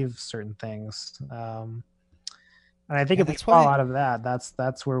believe certain things. And I think if we fall out of that,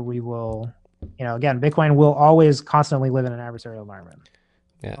 that's where we will, again, Bitcoin will always constantly live in an adversarial environment.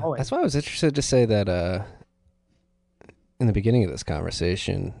 Yeah, always. That's why I was interested to say that in the beginning of this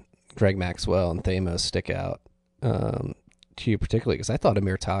conversation, Greg Maxwell and Thamos stick out. To you particularly, because I thought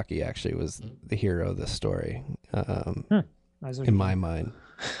Amir Taki actually was the hero of this story, in my mind.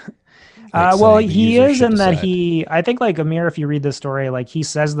 Well, he is in that I think like Amir, if you read this story, like he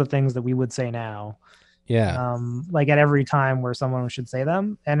says the things that we would say now. Yeah. Like at every time where someone should say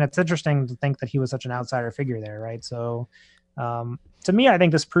them. And it's interesting to think that he was such an outsider figure there, right? So to me, I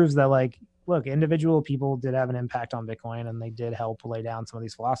think this proves that like, look, individual people did have an impact on Bitcoin and they did help lay down some of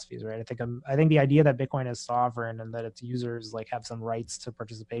these philosophies, right? I think the idea that Bitcoin is sovereign and that its users like have some rights to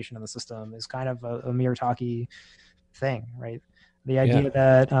participation in the system is kind of a Amir Taki thing, right? The idea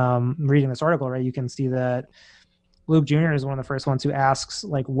that reading this article, right, you can see that Luke Jr. is one of the first ones who asks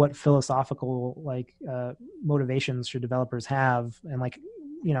like what philosophical like motivations should developers have, and like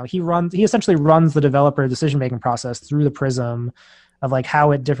he essentially runs the developer decision-making process through the prism of like how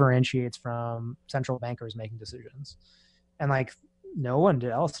it differentiates from central bankers making decisions. And like no one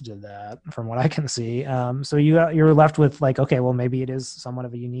else did that from what I can see. So you're left with like, okay, well maybe it is somewhat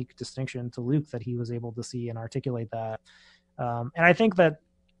of a unique distinction to Luke that he was able to see and articulate that. And I think that,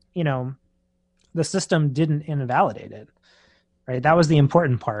 the system didn't invalidate it, right? That was the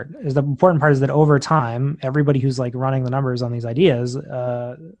important part. The important part is that over time, everybody who's like running the numbers on these ideas,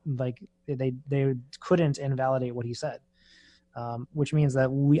 like they couldn't invalidate what he said. Which means that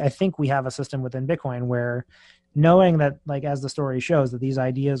I think we have a system within Bitcoin where knowing that, like, as the story shows, that these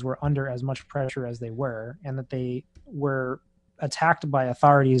ideas were under as much pressure as they were, and that they were attacked by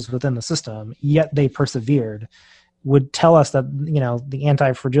authorities within the system, yet they persevered, would tell us that, the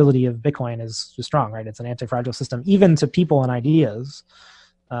anti-fragility of Bitcoin is strong, right? It's an anti-fragile system, even to people and ideas,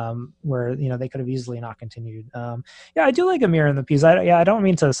 where, they could have easily not continued. I do like Amir in the piece. I don't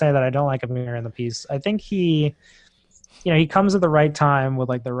mean to say that I don't like Amir in the piece. I think he comes at the right time with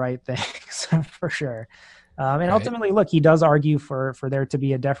like the right things for sure. And ultimately, look, he does argue for there to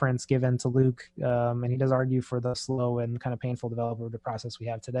be a deference given to Luke. And he does argue for the slow and kind of painful developer process we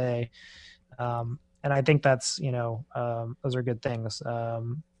have today. And I think that's, those are good things.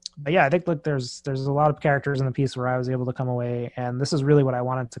 But yeah, I think, look, there's a lot of characters in the piece where I was able to come away, and this is really what I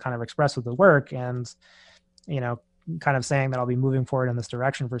wanted to kind of express with the work. And, kind of saying that I'll be moving forward in this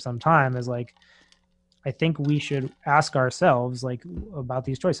direction for some time is like, I think we should ask ourselves like about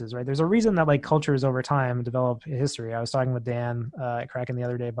these choices, right? There's a reason that like cultures over time develop history. I was talking with Dan at Kraken the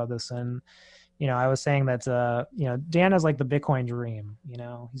other day about this, and I was saying that Dan is like the Bitcoin dream.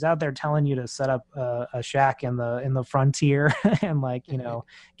 He's out there telling you to set up a shack in the frontier and like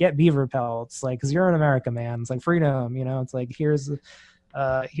get beaver pelts, like, because you're in America, man. It's like freedom. It's like here's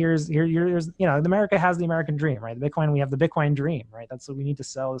America has the American dream, right? The Bitcoin, we have the Bitcoin dream, right? That's what we need to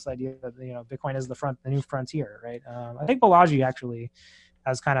sell, this idea that Bitcoin is the new frontier, right? I think Balaji actually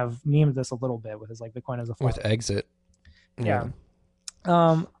has kind of memed this a little bit with his like Bitcoin as a with exit. Yeah.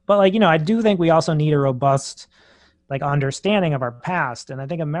 But like I do think we also need a robust like understanding of our past, and I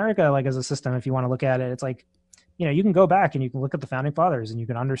think America, like as a system, if you want to look at it, it's like you can go back and you can look at the founding fathers and you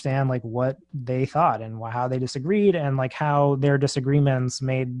can understand like what they thought and how they disagreed, and like how their disagreements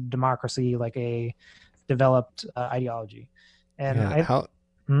made democracy like a developed ideology. And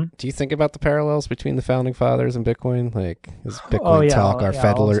do you think about the parallels between the founding fathers and Bitcoin? Like, is Bitcoin talk our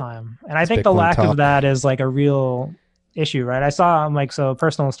Federal? And I think the lack of that is like a real issue, right? I saw like, so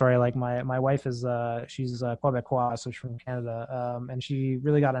personal story, like my wife is she's Quebecois, so she's from Canada, and she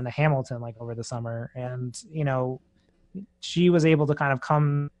really got into Hamilton like over the summer, and she was able to kind of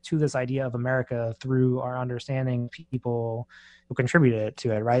come to this idea of America through our understanding people who contributed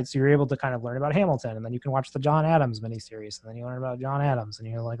to it, right? So you're able to kind of learn about Hamilton, and then you can watch the John Adams miniseries, and then you learn about John Adams, and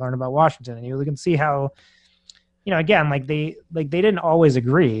you like learn about Washington, and you can see how again, like they didn't always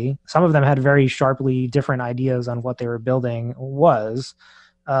agree. Some of them had very sharply different ideas on what they were building was,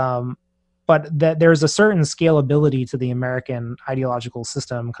 but that there's a certain scalability to the American ideological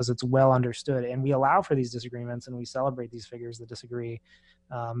system because it's well understood, and we allow for these disagreements and we celebrate these figures that disagree.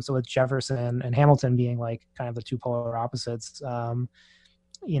 So with Jefferson and Hamilton being like kind of the two polar opposites,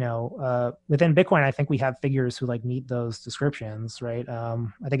 within Bitcoin, I think we have figures who like meet those descriptions, right?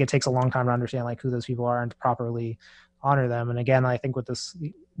 I think it takes a long time to understand like who those people are and to properly honor them. And again, I think with this,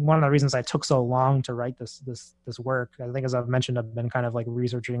 one of the reasons I took so long to write this work, I think, as I've mentioned, I've been kind of like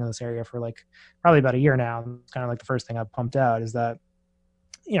researching in this area for like probably about a year now. It's kind of like the first thing I've pumped out is that,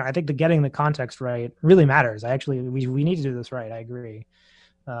 I think getting the context right really matters. We need to do this right. I agree.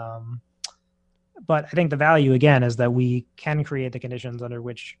 But I think the value, again, is that we can create the conditions under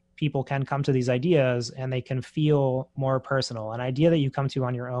which people can come to these ideas and they can feel more personal. An idea that you come to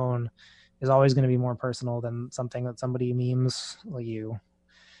on your own is always going to be more personal than something that somebody memes like you.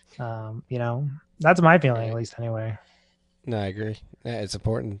 That's my feeling, at least, anyway. No, I agree. Yeah, it's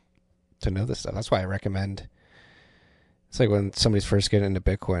important to know this stuff. That's why I recommend. It's like when somebody's first getting into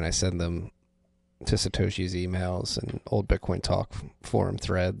Bitcoin, I send them to Satoshi's emails and old Bitcoin Talk forum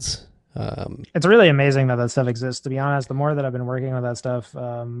threads. It's really amazing that stuff exists, to be honest. The more that I've been working with that stuff,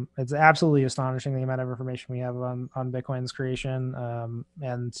 it's absolutely astonishing the amount of information we have on Bitcoin's creation.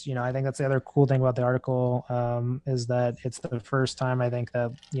 And I think that's the other cool thing about the article, is that it's the first time I think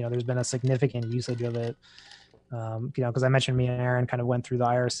that there's been a significant usage of it. Because I mentioned me and Aaron kind of went through the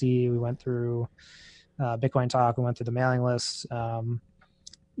IRC, we went through Bitcoin Talk, we went through the mailing list.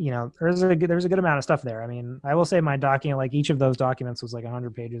 There's a good amount of stuff there. I mean, I will say my document, like each of those documents was like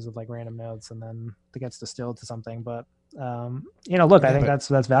 100 pages of like random notes, and then it gets distilled to something. But look, I think that's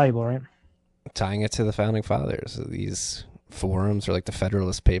valuable, right? Tying it to the founding fathers, these forums are like the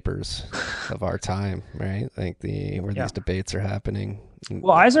Federalist Papers of our time, right? Like where these debates are happening.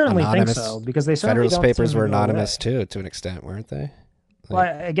 Well, I certainly think so, because they certainly Federalist Papers were anonymous too, to an extent, weren't they?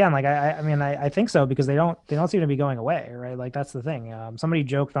 Well, again, like I think so, because they don't seem to be going away, right? Like that's the thing. Somebody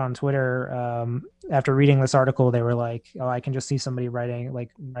joked on Twitter after reading this article, they were like, "Oh, I can just see somebody writing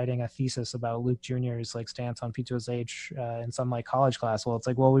a thesis about Luke Jr.'s like stance on P2SH in some like college class." Well, it's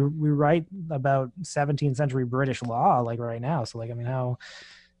like, well, we write about 17th century British law like right now, so like I mean, how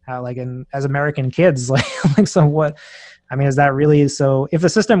like as American kids, like so what? I mean, is that really so? If the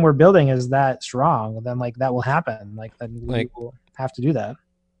system we're building is that strong, then like that will happen. Like then we will have to do that.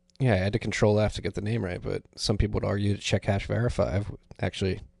 Yeah, I had to Control F to get the name right, but some people would argue that check hash verify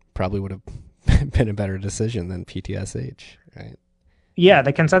actually probably would have been a better decision than PTSH, right? Yeah,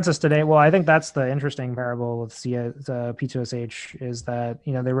 the consensus today. Well, I think that's the interesting parable with P2SH is that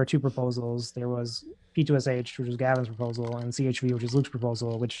there were two proposals. There was P2SH, which was Gavin's proposal, and CHV, which is Luke's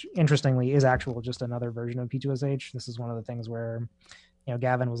proposal, which interestingly is just another version of P2SH. This is one of the things where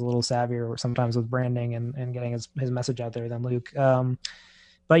Gavin was a little savvier sometimes with branding and getting his message out there than Luke.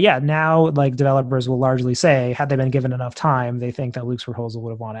 But yeah, now like developers will largely say, had they been given enough time, they think that Luke's proposal would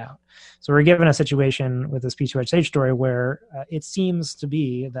have won out. So we're given a situation with this P2SH story where it seems to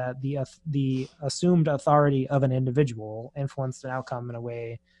be that the assumed authority of an individual influenced an outcome in a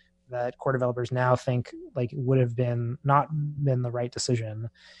way that core developers now think like would have not been the right decision.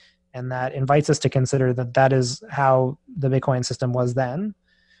 And that invites us to consider that is how the Bitcoin system was then.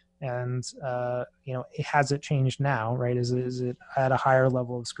 And, has it changed now, right? Is it at a higher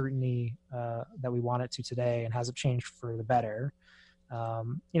level of scrutiny that we want it to today? And has it changed for the better?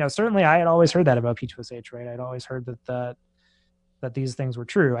 Certainly I had always heard that about P2SH, right? I'd always heard that these things were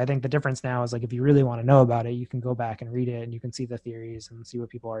true. I think the difference now is like, if you really want to know about it, you can go back and read it and you can see the theories and see what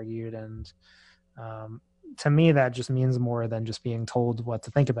people argued. And to me, that just means more than just being told what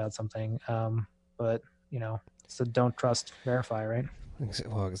to think about something. But, so don't trust, verify, right?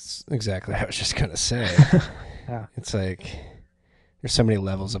 Well, it's exactly what I was just going to say. Yeah. It's like there's so many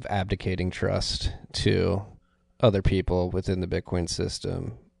levels of abdicating trust to other people within the Bitcoin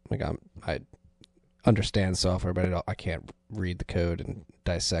system. Like I understand software, but I can't read the code and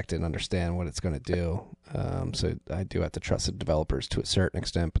dissect it and understand what it's going to do. So I do have to trust the developers to a certain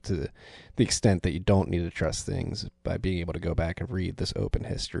extent, but to the extent that you don't need to trust things, by being able to go back and read this open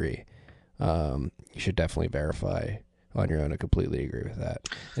history, you should definitely verify on your own. I completely agree with that.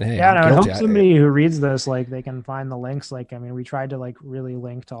 And hey, yeah, I hope somebody who reads this, like, they can find the links. Like, I mean, we tried to like really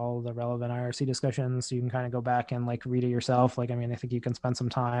link to all the relevant IRC discussions, so you can kind of go back and like read it yourself. Like, I mean, I think you can spend some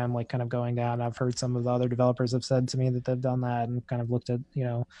time like kind of going down. I've heard some of the other developers have said to me that they've done that and kind of looked at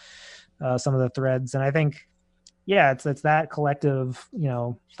some of the threads. And I think, yeah, it's that collective,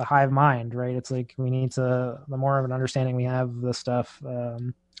 the hive mind, right? It's like we need to, the more of an understanding we have of this stuff,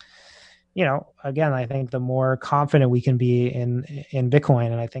 again, I think the more confident we can be in Bitcoin.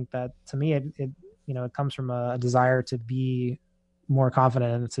 And I think that, to me, it comes from a desire to be more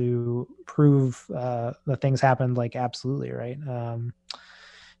confident and to prove that things happened like absolutely, right?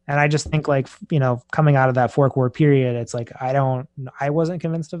 And I just think, like, coming out of that fork war period, it's like I wasn't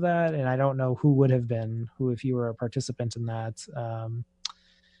convinced of that, and I don't know who would have been, if you were a participant in that,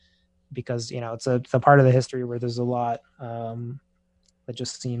 because it's a part of the history where there's a lot that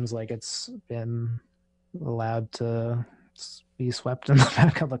just seems like it's been allowed to be swept in the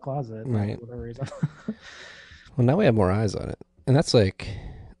back of the closet, Right. for whatever reason. Well, now we have more eyes on it, and that's like,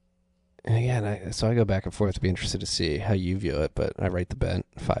 again, so I go back and forth to be interested to see how you view it. But I write the bet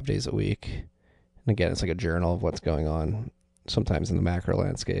 5 days a week, and again, it's like a journal of what's going on. Sometimes in the macro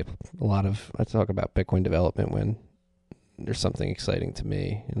landscape, I talk about Bitcoin development when there's something exciting to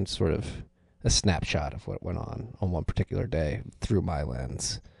me, and sort of a snapshot of what went on one particular day through my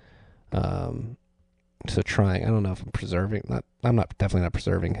lens. So I don't know if I'm definitely not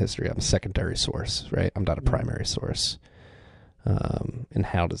preserving history. I'm a secondary source, right? I'm not a primary source. And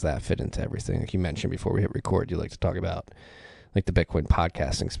how does that fit into everything? Like you mentioned before we hit record, you like to talk about like the Bitcoin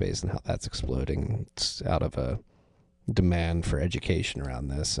podcasting space and how that's exploding. It's out of a demand for education around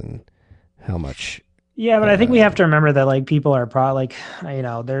this and how much. Yeah, but I think we have to remember that like people are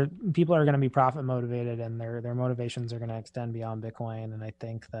people are going to be profit motivated, and their motivations are going to extend beyond Bitcoin. And I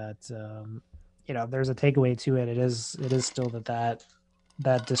think that there's a takeaway to it. It is still that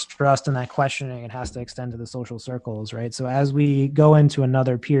distrust and that questioning, it has to extend to the social circles, right? So as we go into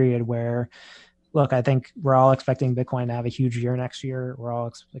another period where, look, I think we're all expecting Bitcoin to have a huge year next year. We're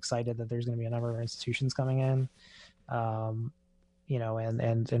all excited that there's going to be a number of institutions coming in. And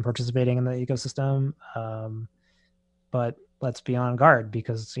participating in the ecosystem. But let's be on guard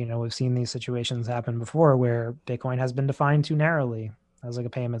because, we've seen these situations happen before where Bitcoin has been defined too narrowly as like a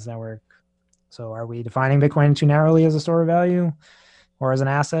payments network. So are we defining Bitcoin too narrowly as a store of value or as an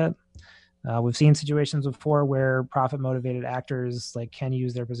asset? We've seen situations before where profit motivated actors like can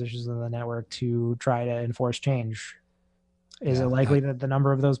use their positions in the network to try to enforce change. Is it likely that the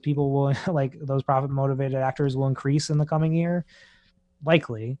number of those people will like those profit motivated actors will increase in the coming year?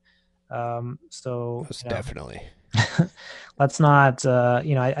 Likely. Definitely. Let's not,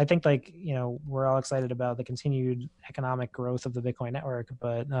 I think we're all excited about the continued economic growth of the Bitcoin network,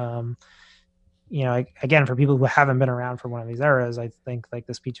 but, again, for people who haven't been around for one of these eras, I think like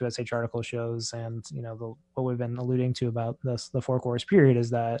this P2SH article shows, and, what we've been alluding to about the 4 course period is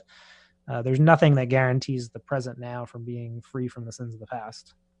that there's nothing that guarantees the present now from being free from the sins of the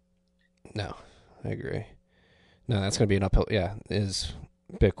past. No, I agree. No, that's going to be an uphill. Yeah, is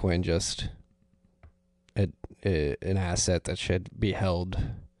Bitcoin just an asset that should be held,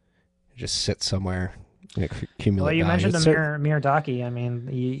 just sit somewhere, accumulate Well, you value? mentioned Amir Taki. I mean,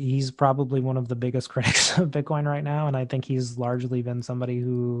 he's probably one of the biggest critics of Bitcoin right now, and I think he's largely been somebody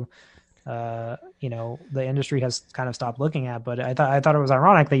who, the industry has kind of stopped looking at. But I thought it was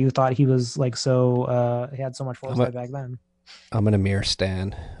ironic that you thought he was like he had so much foresight back then. I'm an Amir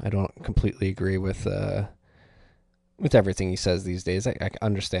stan. I don't completely agree with everything he says these days. I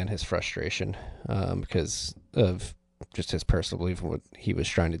understand his frustration because of just his personal belief in what he was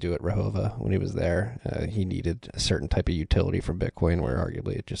trying to do at Rehova when he was there. He needed a certain type of utility from Bitcoin where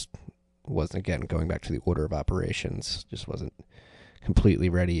arguably it just wasn't, again, going back to the order of operations, just wasn't completely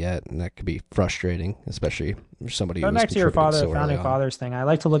ready yet, and that could be frustrating, especially for somebody Going who was back to your founding on. fathers thing, I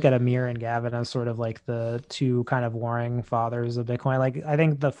like to look at Amir and Gavin as sort of like the two kind of warring fathers of Bitcoin. Like I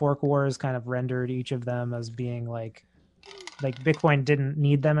think the fork wars kind of rendered each of them as being like Bitcoin didn't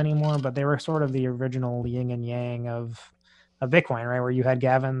need them anymore, but they were sort of the original yin and yang of Bitcoin, right? Where you had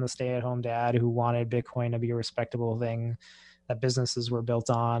Gavin, the stay-at-home dad, who wanted Bitcoin to be a respectable thing that businesses were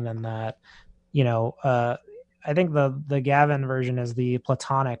built on, and that, I think the Gavin version is the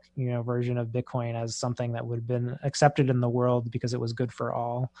platonic, version of Bitcoin as something that would have been accepted in the world because it was good for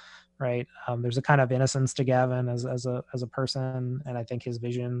all, right? There's a kind of innocence to Gavin as a person, and I think his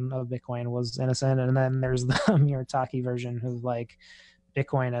vision of Bitcoin was innocent. And then there's the Amir Taki version, who's like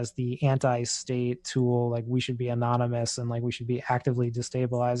Bitcoin as the anti-state tool, like we should be anonymous and like we should be actively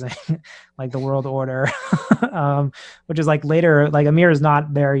destabilizing like the world order, which is like later, like Amir is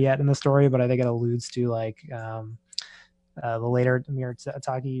not there yet in the story, but I think it alludes to like the later Amir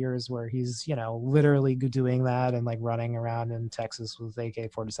Taki years where he's, literally doing that and like running around in Texas with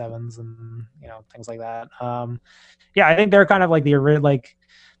AK-47s and, things like that. I think they're kind of like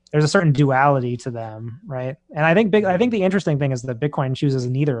there's a certain duality to them, right? And I think the interesting thing is that Bitcoin chooses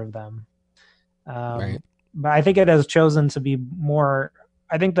neither of them. Right. But I think it has chosen to be more.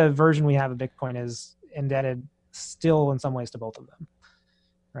 I think the version we have of Bitcoin is indebted still in some ways to both of them,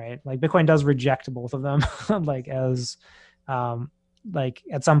 right? Like Bitcoin does reject both of them, like as like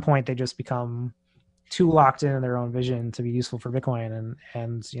at some point they just become too locked in their own vision to be useful for Bitcoin,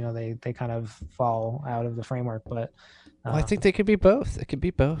 and they kind of fall out of the framework. But well, I think they could be both. It could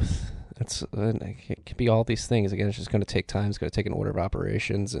be both. It could be all these things. Again, it's just going to take time. It's going to take an order of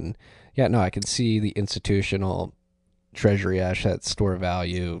operations. And I can see the institutional treasury asset store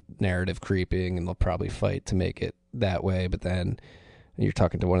value narrative creeping, and they'll probably fight to make it that way. But then You're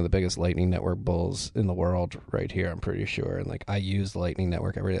talking to one of the biggest Lightning Network bulls in the world right here, I'm pretty sure. And like I use the Lightning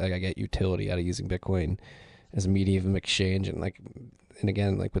Network. I get utility out of using Bitcoin as a medium of exchange, and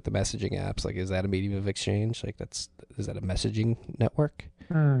again, like with the messaging apps, like is that a medium of exchange? Like is that a messaging network?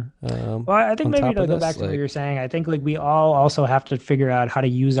 Well, I think maybe to go back to what you're saying, I think like we all also have to figure out how to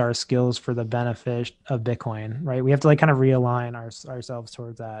use our skills for the benefit of Bitcoin, right? We have to like kind of realign ourselves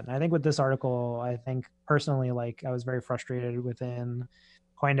towards that. And I think with this article, I think personally, like I was very frustrated within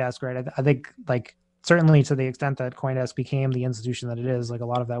CoinDesk, right? I think like certainly to the extent that CoinDesk became the institution that it is, like a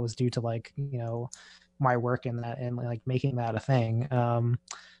lot of that was due to like, my work in that and like making that a thing.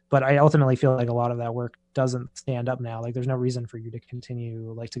 But I ultimately feel like a lot of that work doesn't stand up now. Like there's no reason for you to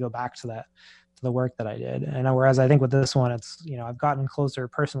continue like to go back to the work that I did. And whereas I think with this one, it's, I've gotten closer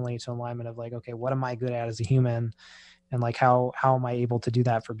personally to alignment of like, okay, what am I good at as a human? And like, how am I able to do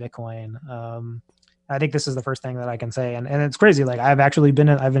that for Bitcoin? I think this is the first thing that I can say. And it's crazy. Like I've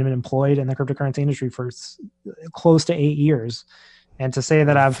been employed in the cryptocurrency industry for close to 8 years. And to say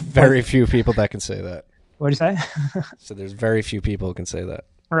that I've very few people that can say that. What'd you say? So there's very few people who can say that.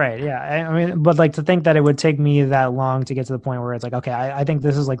 Right. Yeah. I mean, but like to think that it would take me that long to get to the point where it's like, okay, I think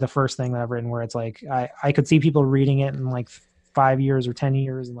this is like the first thing that I've written where it's like, I could see people reading it in like 5 years or 10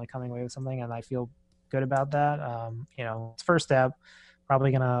 years and like coming away with something. And I feel good about that. It's first step, probably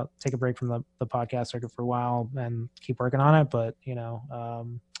going to take a break from the podcast circuit for a while and keep working on it. But,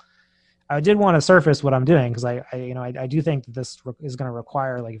 I did want to surface what I'm doing because I do think that this is going to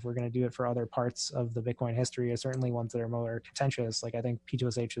require, like, if we're going to do it for other parts of the Bitcoin history, or certainly ones that are more contentious. Like I think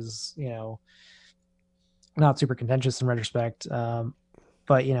P2SH is, not super contentious in retrospect. But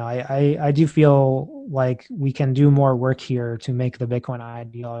I do feel like we can do more work here to make the Bitcoin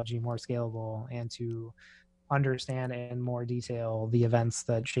ideology more scalable and to understand in more detail the events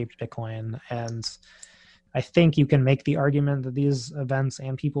that shaped Bitcoin. And I think you can make the argument that these events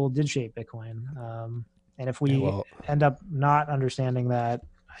and people did shape Bitcoin. And if we end up not understanding that,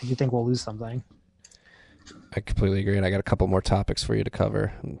 I do think we'll lose something. I completely agree. And I got a couple more topics for you to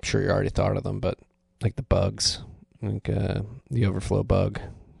cover. I'm sure you already thought of them, but like the bugs, like the overflow bug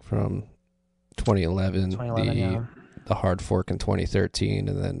from 2011, the hard fork in 2013,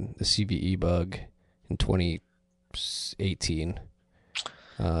 and then the CVE bug in 2018.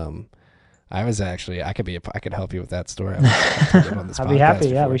 I could help you with that story. I'd be happy.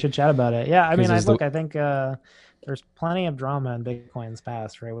 Yeah, we should chat about it. Yeah, I mean, I think there's plenty of drama in Bitcoin's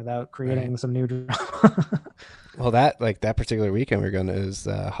past, right? Without creating some new drama. Well, that particular weekend we're going to is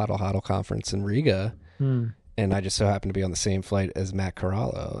the HODL conference in Riga, and I just so happened to be on the same flight as Matt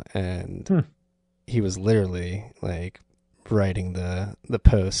Corallo, and he was literally like writing the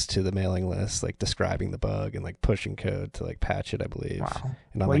post to the mailing list, like describing the bug and like pushing code to like patch it, I believe. Wow.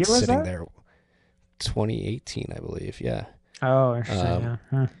 And I'm like sitting there. 2018, I believe. Yeah. Oh, interesting.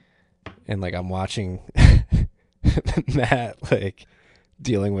 And like I'm watching Matt like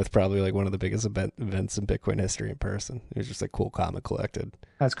dealing with probably like one of the biggest events in Bitcoin history in person. He was just like cool, calm, and collected.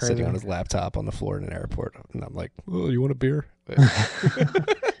 That's crazy. Sitting on his laptop on the floor in an airport, and I'm like, "Oh, you want a beer?"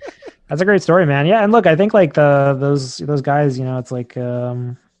 That's a great story, man. Yeah, and look, I think like those guys, it's like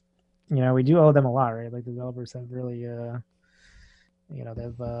we do owe them a lot, right? Like the developers have really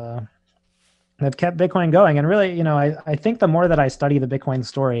they've kept Bitcoin going. And really, I think the more that I study the Bitcoin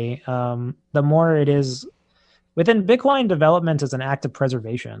story, the more it is within Bitcoin, development is an act of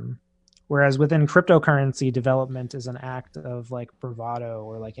preservation, whereas within cryptocurrency, development is an act of like bravado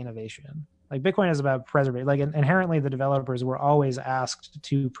or like innovation. Like Bitcoin is about preservation. Like inherently, the developers were always asked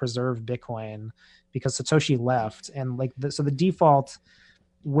to preserve Bitcoin because Satoshi left, and like so the default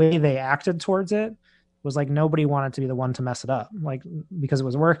way they acted towards it was like nobody wanted to be the one to mess it up, like because it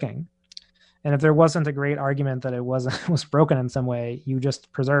was working. And if there wasn't a great argument that it was broken in some way, you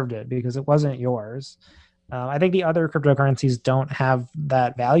just preserved it because it wasn't yours. I think the other cryptocurrencies don't have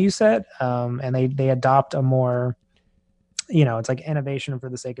that value set, and they adopt a more, it's like innovation for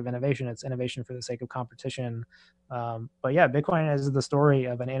the sake of innovation. It's innovation for the sake of competition. But yeah, Bitcoin is the story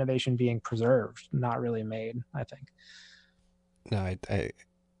of an innovation being preserved, not really made, I think. No, I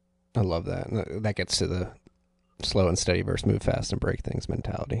love that. That gets to the slow and steady versus move fast and break things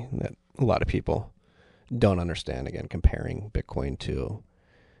mentality that a lot of people don't understand. Again, comparing Bitcoin to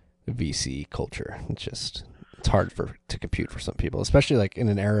VC culture, it's hard to compute for some people, especially like in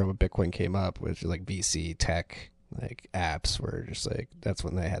an era when Bitcoin came up, which is like VC tech, like apps were just like, that's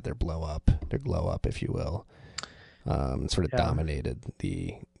when they had their glow up, if you will. Dominated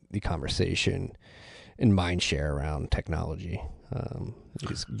the conversation and mind share around technology,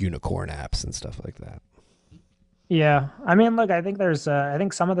 these unicorn apps and stuff like that. Yeah, I mean, look, I think there's, I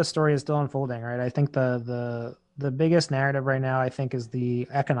think some of the story is still unfolding, right? I think the the biggest narrative right now, I think, is the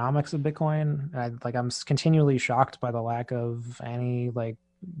economics of Bitcoin. I'm continually shocked by the lack of any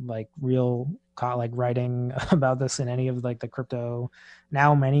real writing about this in any of like the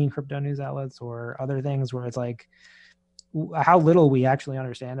many crypto news outlets or other things, where it's like how little we actually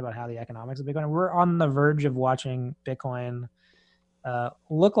understand about how the economics of Bitcoin. We're on the verge of watching Bitcoin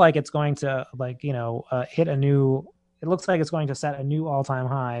look like it's going to hit a new. It looks like it's going to set a new all-time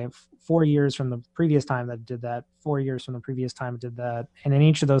high 4 years from the previous time that it did that, 4 years from the previous time it did that. And in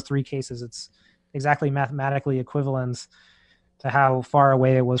each of those three cases, it's exactly mathematically equivalent to how far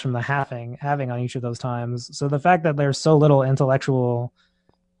away it was from the halving on each of those times. So the fact that there's so little intellectual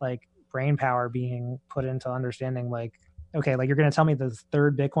brain power being put into understanding okay, you're going to tell me the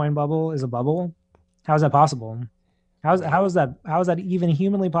third Bitcoin bubble is a bubble? How is that possible? How is that even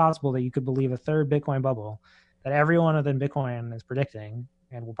humanly possible that you could believe a third Bitcoin bubble that everyone within Bitcoin is predicting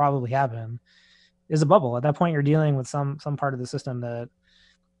and will probably happen is a bubble? At that point, you're dealing with some part of the system that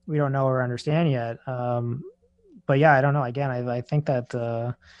we don't know or understand yet. But yeah, I don't know. Again, I think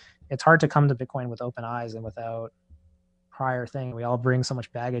that it's hard to come to Bitcoin with open eyes and without prior thing. We all bring so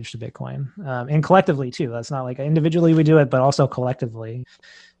much baggage to Bitcoin, and collectively too. That's not individually we do it, but also collectively.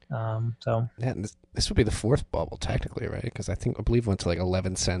 So yeah, this would be the fourth bubble technically, right? Because I believe it went to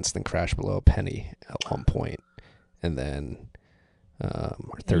 11 cents, then crashed below a penny at one point, and then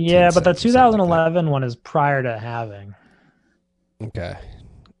or 13 yeah, but the cents or something 2011 one is prior to halving. Okay.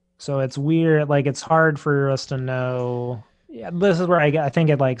 So it's weird. It's hard for us to know. Yeah, this is where I think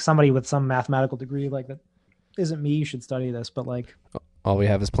it somebody with some mathematical degree that isn't me should study this. But all we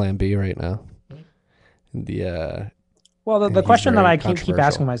have is Plan B right now. Well, the question that I keep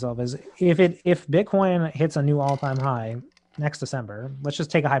asking myself is if Bitcoin hits a new all-time high next December, let's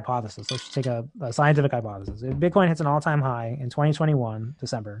just take a hypothesis. Let's just take a scientific hypothesis. If Bitcoin hits an all-time high in 2021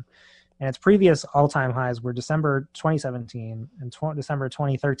 December, and its previous all-time highs were December 2017 and December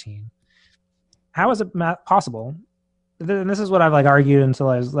 2013, how is it possible? And this is what I've argued until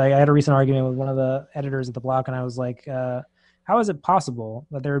I had a recent argument with one of the editors at the block, and I was like, how is it possible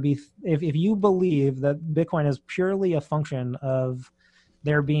that there would be, if you believe that Bitcoin is purely a function of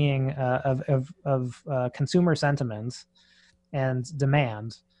there being of consumer sentiments and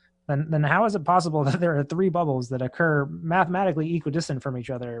demand, then how is it possible that there are three bubbles that occur mathematically equidistant from each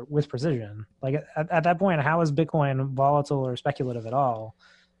other with precision? At that point, how is Bitcoin volatile or speculative at all?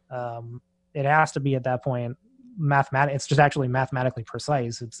 It has to be at that point it's just actually mathematically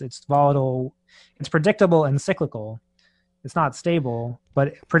precise. It's volatile, it's predictable and cyclical. It's not stable,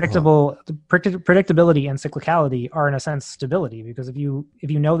 but predictability and cyclicality are in a sense stability, because if you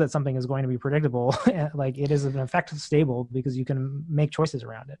know that something is going to be predictable, it is in effect stable because you can make choices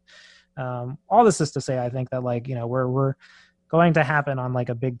around it. All this is to say, I think that we're going to happen on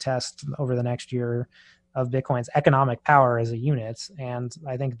a big test over the next year of Bitcoin's economic power as a unit, and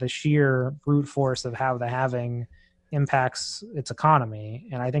I think the sheer brute force of how the halving impacts its economy,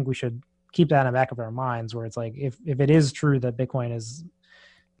 and I think we should keep that in the back of our minds, where it's if it is true that Bitcoin is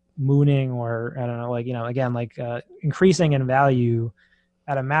mooning, or I don't know, again, increasing in value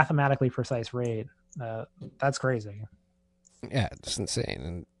at a mathematically precise rate, that's crazy. Yeah, it's insane.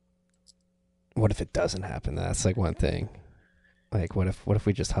 And what if it doesn't happen? That's one thing. What if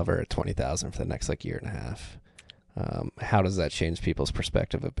we just hover at 20,000 for the next year and a half? How does that change people's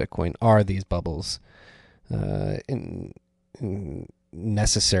perspective of Bitcoin? Are these bubbles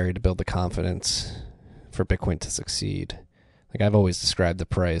necessary to build the confidence for Bitcoin to succeed? I've always described the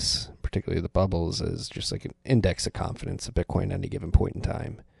price, particularly the bubbles, as just an index of confidence of Bitcoin at any given point in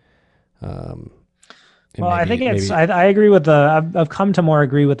time. I think I agree with I've come to more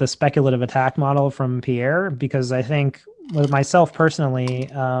agree with the speculative attack model from Pierre, because I think with myself personally,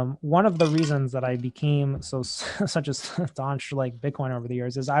 one of the reasons that I became such a staunch Bitcoin over the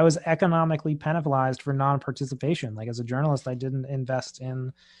years is I was economically penalized for non-participation. As a journalist, I didn't invest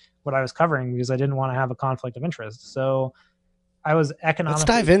in what I was covering because I didn't want to have a conflict of interest. So I was economically. Let's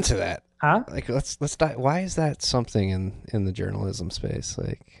dive into that. Huh? Let's dive. Why is that something in the journalism space?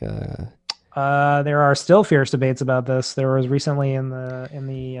 There are still fierce debates about this. There was recently in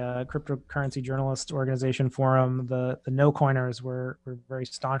the cryptocurrency journalist organization forum, the no coiners were very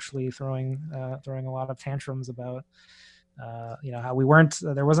staunchly throwing a lot of tantrums about how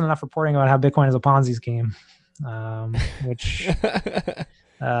there wasn't enough reporting about how Bitcoin is a Ponzi scheme, which it's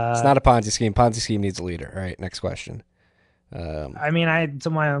not a Ponzi scheme. Ponzi scheme needs a leader. All right, next question.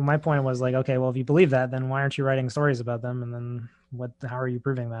 My point was okay, well, if you believe that, then why aren't you writing stories about them? And then how are you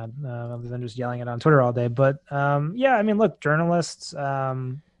proving that other than just yelling it on Twitter all day? But look, journalists,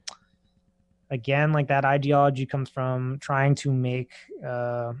 again, that ideology comes from trying to make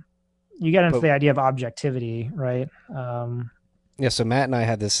you get into the idea of objectivity, right? Yeah, so Matt and I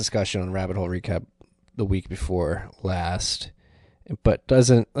had this discussion on Rabbit Hole Recap the week before last, but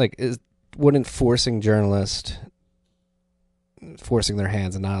wouldn't forcing journalists, forcing their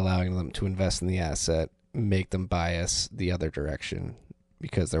hands and not allowing them to invest in the asset make them bias the other direction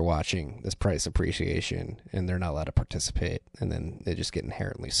because they're watching this price appreciation and they're not allowed to participate, and then they just get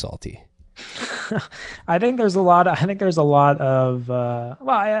inherently salty? I think there's a lot of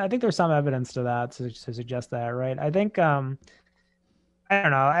I think there's some evidence to that to suggest that, right? I think I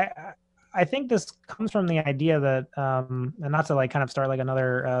don't know. I think this comes from the idea that and not to like kind of start like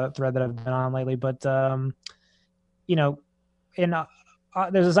another thread that I've been on lately, but you know, in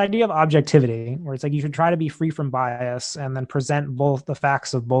there's this idea of objectivity where it's like you should try to be free from bias and then present both the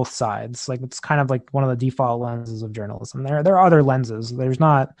facts of both sides. Like it's kind of like one of the default lenses of journalism. There are other lenses. There's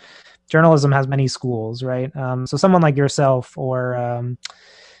not. Journalism has many schools, right? So someone like yourself, or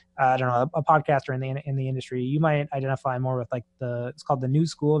I don't know, a podcaster in the industry, you might identify more with like it's called the new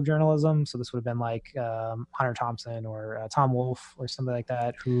school of journalism. So this would have been like Hunter Thompson or Tom Wolfe or something like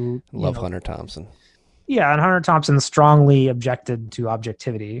that. Who love Hunter Thompson. Yeah, and Hunter Thompson strongly objected to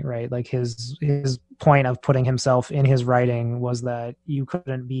objectivity, right? Like his point of putting himself in his writing was that you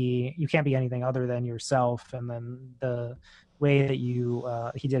can't be anything other than yourself, and then the way that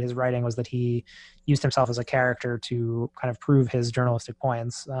he did his writing was that he used himself as a character to kind of prove his journalistic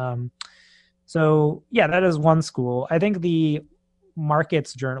points. So yeah, that is one school. I think the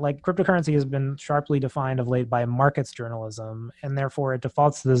markets like cryptocurrency has been sharply defined of late by markets journalism, and therefore it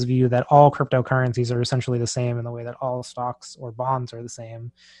defaults to this view that all cryptocurrencies are essentially the same in the way that all stocks or bonds are the same,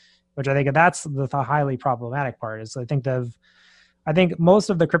 which I think that's the highly problematic part. Is I think most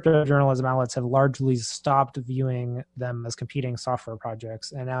of the crypto journalism outlets have largely stopped viewing them as competing software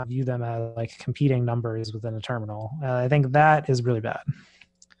projects and now view them as like competing numbers within a terminal. I think that is really bad.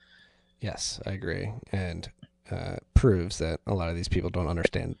 Yes, I agree. And proves that a lot of these people don't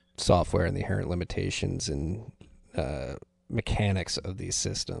understand software and the inherent limitations and mechanics of these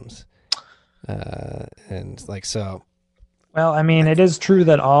systems. And like so. Well, I mean, it is true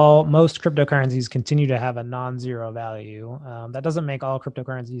that most cryptocurrencies continue to have a non-zero value. That doesn't make all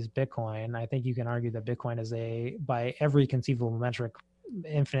cryptocurrencies Bitcoin. I think you can argue that Bitcoin is by every conceivable metric,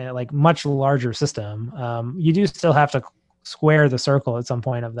 infinite, like much larger system. You do still have to square the circle at some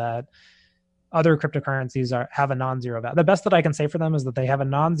point of that. Other cryptocurrencies have a non-zero value. The best that I can say for them is that they have a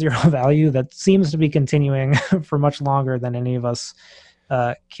non-zero value that seems to be continuing for much longer than any of us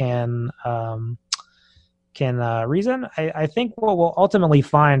can reason. I think what we'll ultimately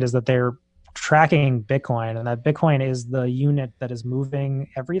find is that they're tracking Bitcoin, and that Bitcoin is the unit that is moving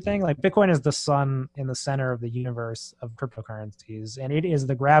everything. Like Bitcoin is the sun in the center of the universe of cryptocurrencies, and it is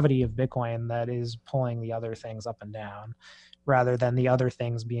the gravity of Bitcoin that is pulling the other things up and down, rather than the other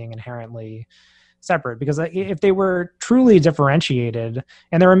things being inherently separate. Because if they were truly differentiated,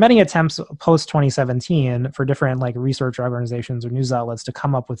 and there were many attempts post 2017 for different like research organizations or news outlets to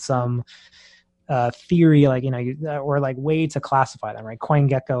come up with some theory, like, or like way to classify them, right?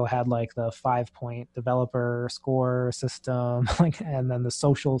 CoinGecko had like the 5-point developer score system, like, and then the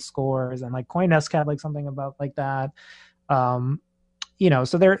social scores, and like CoinDesk had like something about like that.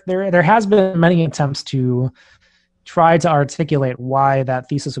 So there has been many attempts to try to articulate why that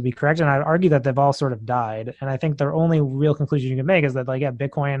thesis would be correct, and I'd argue that they've all sort of died. And I think the only real conclusion you can make is that, like, yeah,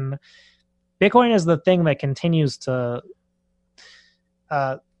 Bitcoin is the thing that continues to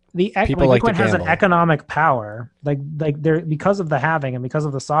Bitcoin has an economic power, like there, because of the halving and because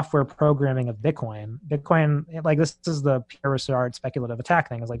of the software programming of Bitcoin, like, this is the Pierre Rochard speculative attack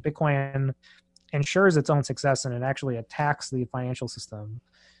thing, is like Bitcoin ensures its own success, and it actually attacks the financial system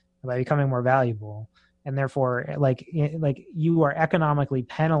by becoming more valuable. And therefore, like you are economically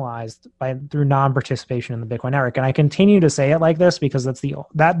penalized through non-participation in the Bitcoin network. And I continue to say it like this because that's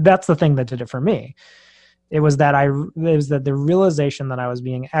the thing that did it for me. It was that the realization that I was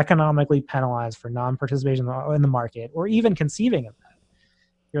being economically penalized for non-participation in the market, or even conceiving of that.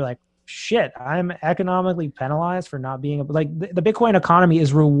 You're like, shit, I'm economically penalized for not being like, the Bitcoin economy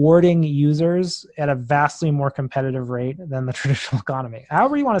is rewarding users at a vastly more competitive rate than the traditional economy.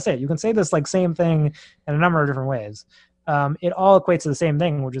 However you want to say it, you can say this like same thing in a number of different ways. It all equates to the same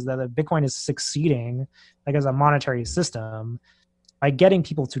thing, which is that the Bitcoin is succeeding, like, as a monetary system by getting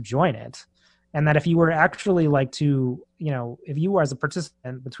people to join it. And that if you were actually like to, if you were as a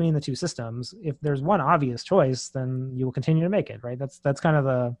participant between the two systems, if there's one obvious choice, then you will continue to make it, right? That's kind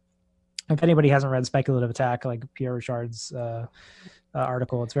of if anybody hasn't read Speculative Attack, like Pierre Rochard's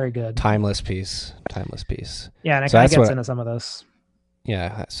article, it's very good. Timeless piece. Yeah, and it kind of gets into some of this.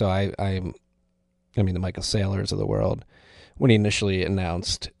 Yeah, so I mean, the Michael Saylors of the world, when he initially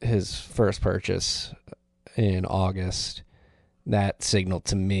announced his first purchase in August, that signaled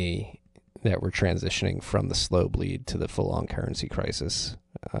to me that we're transitioning from the slow bleed to the full-on currency crisis.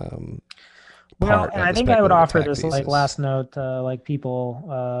 Well, and I think I would offer this like last note, like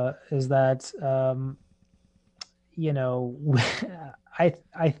people, is that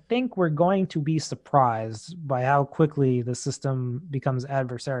I think we're going to be surprised by how quickly the system becomes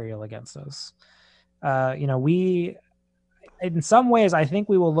adversarial against us. We, in some ways, I think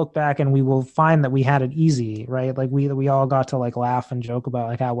we will look back and we will find that we had it easy, right? Like we all got to like laugh and joke about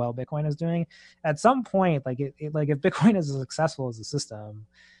like how well Bitcoin is doing. At some point, like if Bitcoin is as successful as a system,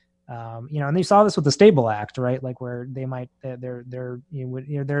 and you saw this with the Stable Act, right? Like where they might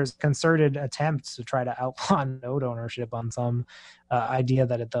there's concerted attempts to try to outlaw node ownership on some idea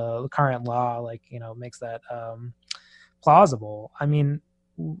that the current law makes that plausible. I mean,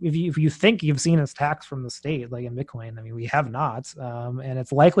 if you think you've seen a tax from the state, like in Bitcoin, I mean, we have not, and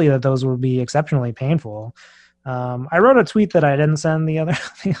it's likely that those will be exceptionally painful. I wrote a tweet that I didn't send the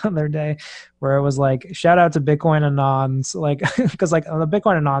other day, where it was like, shout out to Bitcoin Anons, like because like the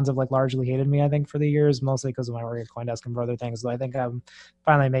Bitcoin Anons have like largely hated me, I think, for the years, mostly because of my work at CoinDesk and for other things. So I think I'm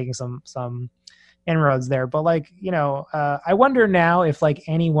finally making some inroads there. But like I wonder now if like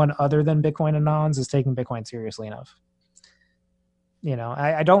anyone other than Bitcoin Anons is taking Bitcoin seriously enough.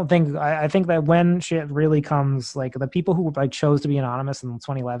 I don't think I think that when shit really comes, like the people who like chose to be anonymous in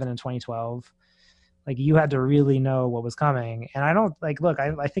 2011 and 2012. Like you had to really know what was coming. And I don't like, look,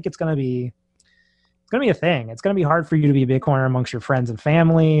 I think it's going to be a thing. It's going to be hard for you to be a Bitcoiner amongst your friends and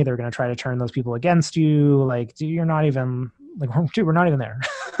family. They're going to try to turn those people against you. Like, dude, you're not even like, dude, we're not even there.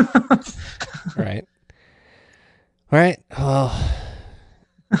 Right. All right. Well,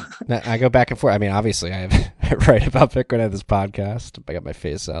 I go back and forth. I mean, obviously I write about Bitcoin at this podcast. I got my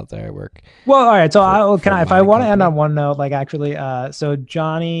face out there. I work. Well, all right. So if I want to end on one note, like actually, so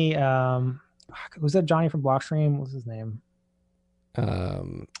Johnny, was that Johnny from Blockstream? What's his name?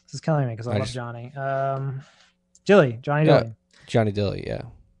 This is killing me because I love Johnny. Johnny Dilly. Johnny Dilly, yeah.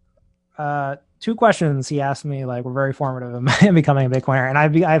 2 questions he asked me, like, were very formative in becoming a Bitcoiner, and I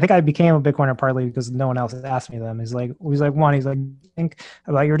think I became a Bitcoiner partly because no one else asked me them. He's like, think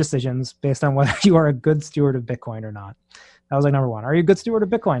about your decisions based on whether you are a good steward of Bitcoin or not. That was like number 1. Are you a good steward of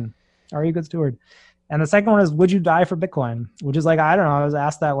Bitcoin? Are you a good steward? And the second one is, would you die for Bitcoin? Which is like, I don't know. I was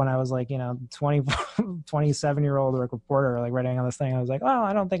asked that when I was like, 27-year-old like reporter, like writing on this thing. I was like, well,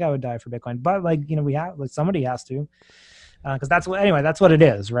 I don't think I would die for Bitcoin, but like, we have, like, somebody has to, because that's what it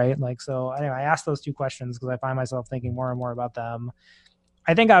is, right? Like, so anyway, I asked those 2 questions because I find myself thinking more and more about them.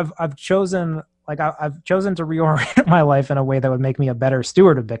 I think I've chosen to reorient my life in a way that would make me a better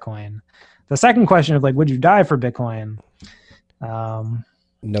steward of Bitcoin. The second question of like, would you die for Bitcoin?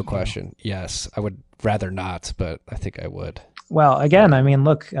 No question. Yes, I would rather not, but I think I would. Well, again, I mean,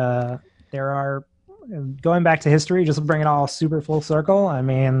 look, there are, going back to history, just to bring it all super full circle. I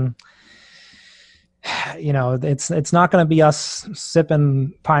mean, it's not going to be us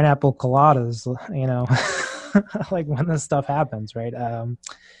sipping pineapple coladas, like when this stuff happens, right?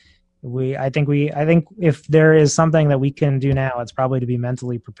 I think if there is something that we can do now, it's probably to be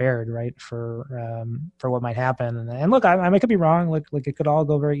mentally prepared, right, for what might happen. And look, I could be wrong. Like it could all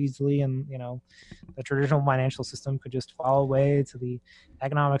go very easily, and the traditional financial system could just fall away to the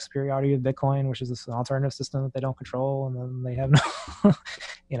economic superiority of Bitcoin, which is an alternative system that they don't control, and then they have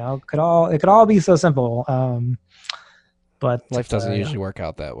no, it could all be so simple. But life doesn't usually work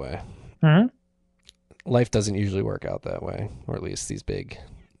out that way. Mm-hmm. Life doesn't usually work out that way, or at least these big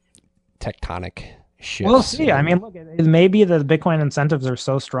tectonic shifts. We'll see. I mean, look, it may be that the Bitcoin incentives are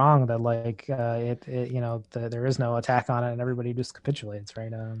so strong that like there is no attack on it and everybody just capitulates,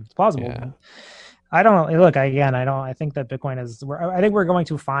 right? It's plausible. Yeah. I don't know. Look, again, I think that Bitcoin is. I think we're going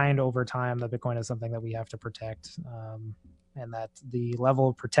to find over time that Bitcoin is something that we have to protect, and that the level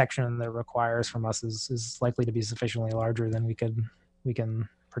of protection that it requires from us is likely to be sufficiently larger than we can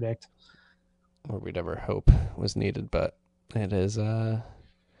predict, or we'd ever hope was needed. But it is.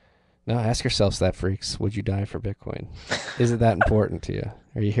 No, ask yourselves that, freaks. Would you die for Bitcoin? Is it that important to you?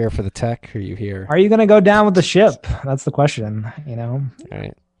 Are you here for the tech? Or are you here? Are you going to go down with the ship? That's the question, All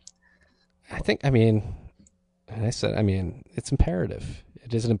right. I mean, it's imperative.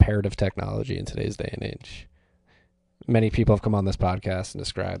 It is an imperative technology in today's day and age. Many people have come on this podcast and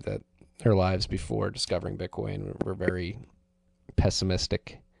described that their lives before discovering Bitcoin were very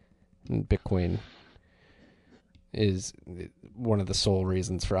pessimistic. And Bitcoin is one of the sole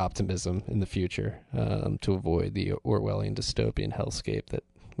reasons for optimism in the future, to avoid the Orwellian dystopian hellscape that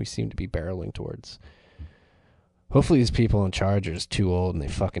we seem to be barreling towards. Hopefully these people in charge are just too old and they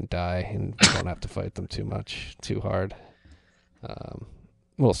fucking die and we don't have to fight them too hard.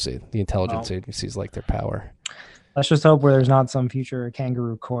 We'll see. The intelligence agencies like their power. Let's just hope where there's not some future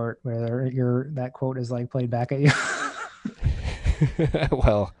kangaroo court where that quote is like played back at you.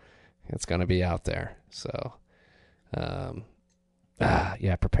 Well, it's going to be out there. So,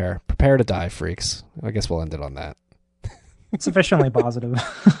 yeah, prepare to die, freaks. I guess we'll end it on that. Sufficiently positive.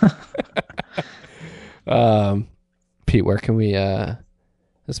 Pete, where can we,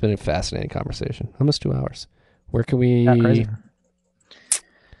 it's been a fascinating conversation. Almost 2 hours. Where can we, crazy.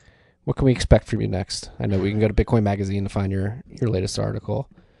 What can we expect from you next? I know we can go to Bitcoin Magazine to find your latest article.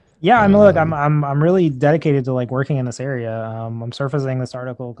 Yeah, I mean, look, I'm really dedicated to like working in this area. I'm surfacing this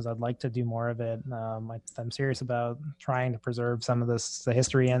article because I'd like to do more of it. I'm serious about trying to preserve some of the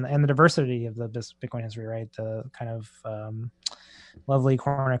history and the diversity of this Bitcoin history, right? The kind of lovely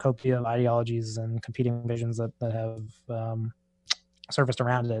cornucopia of ideologies and competing visions that have surfaced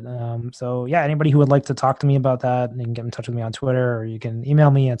around it. So yeah, anybody who would like to talk to me about that, you can get in touch with me on Twitter, or you can email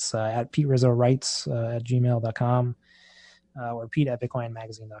me. It's at PeteRizzoWrites at gmail.com. Or Pete at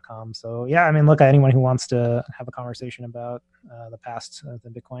BitcoinMagazine.com. So yeah, I mean, look, anyone who wants to have a conversation about the past of the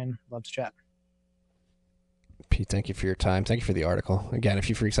Bitcoin, love to chat. Pete, thank you for your time. Thank you for the article. Again, if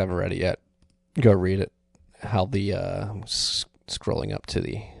you freaks haven't read it yet, go read it. How the scrolling up to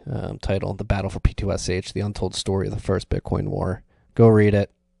the title, The Battle for P2SH, The Untold Story of the First Bitcoin War. Go read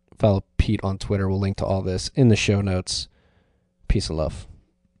it. Follow Pete on Twitter. We'll link to all this in the show notes. Peace and love.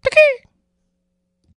 Okay.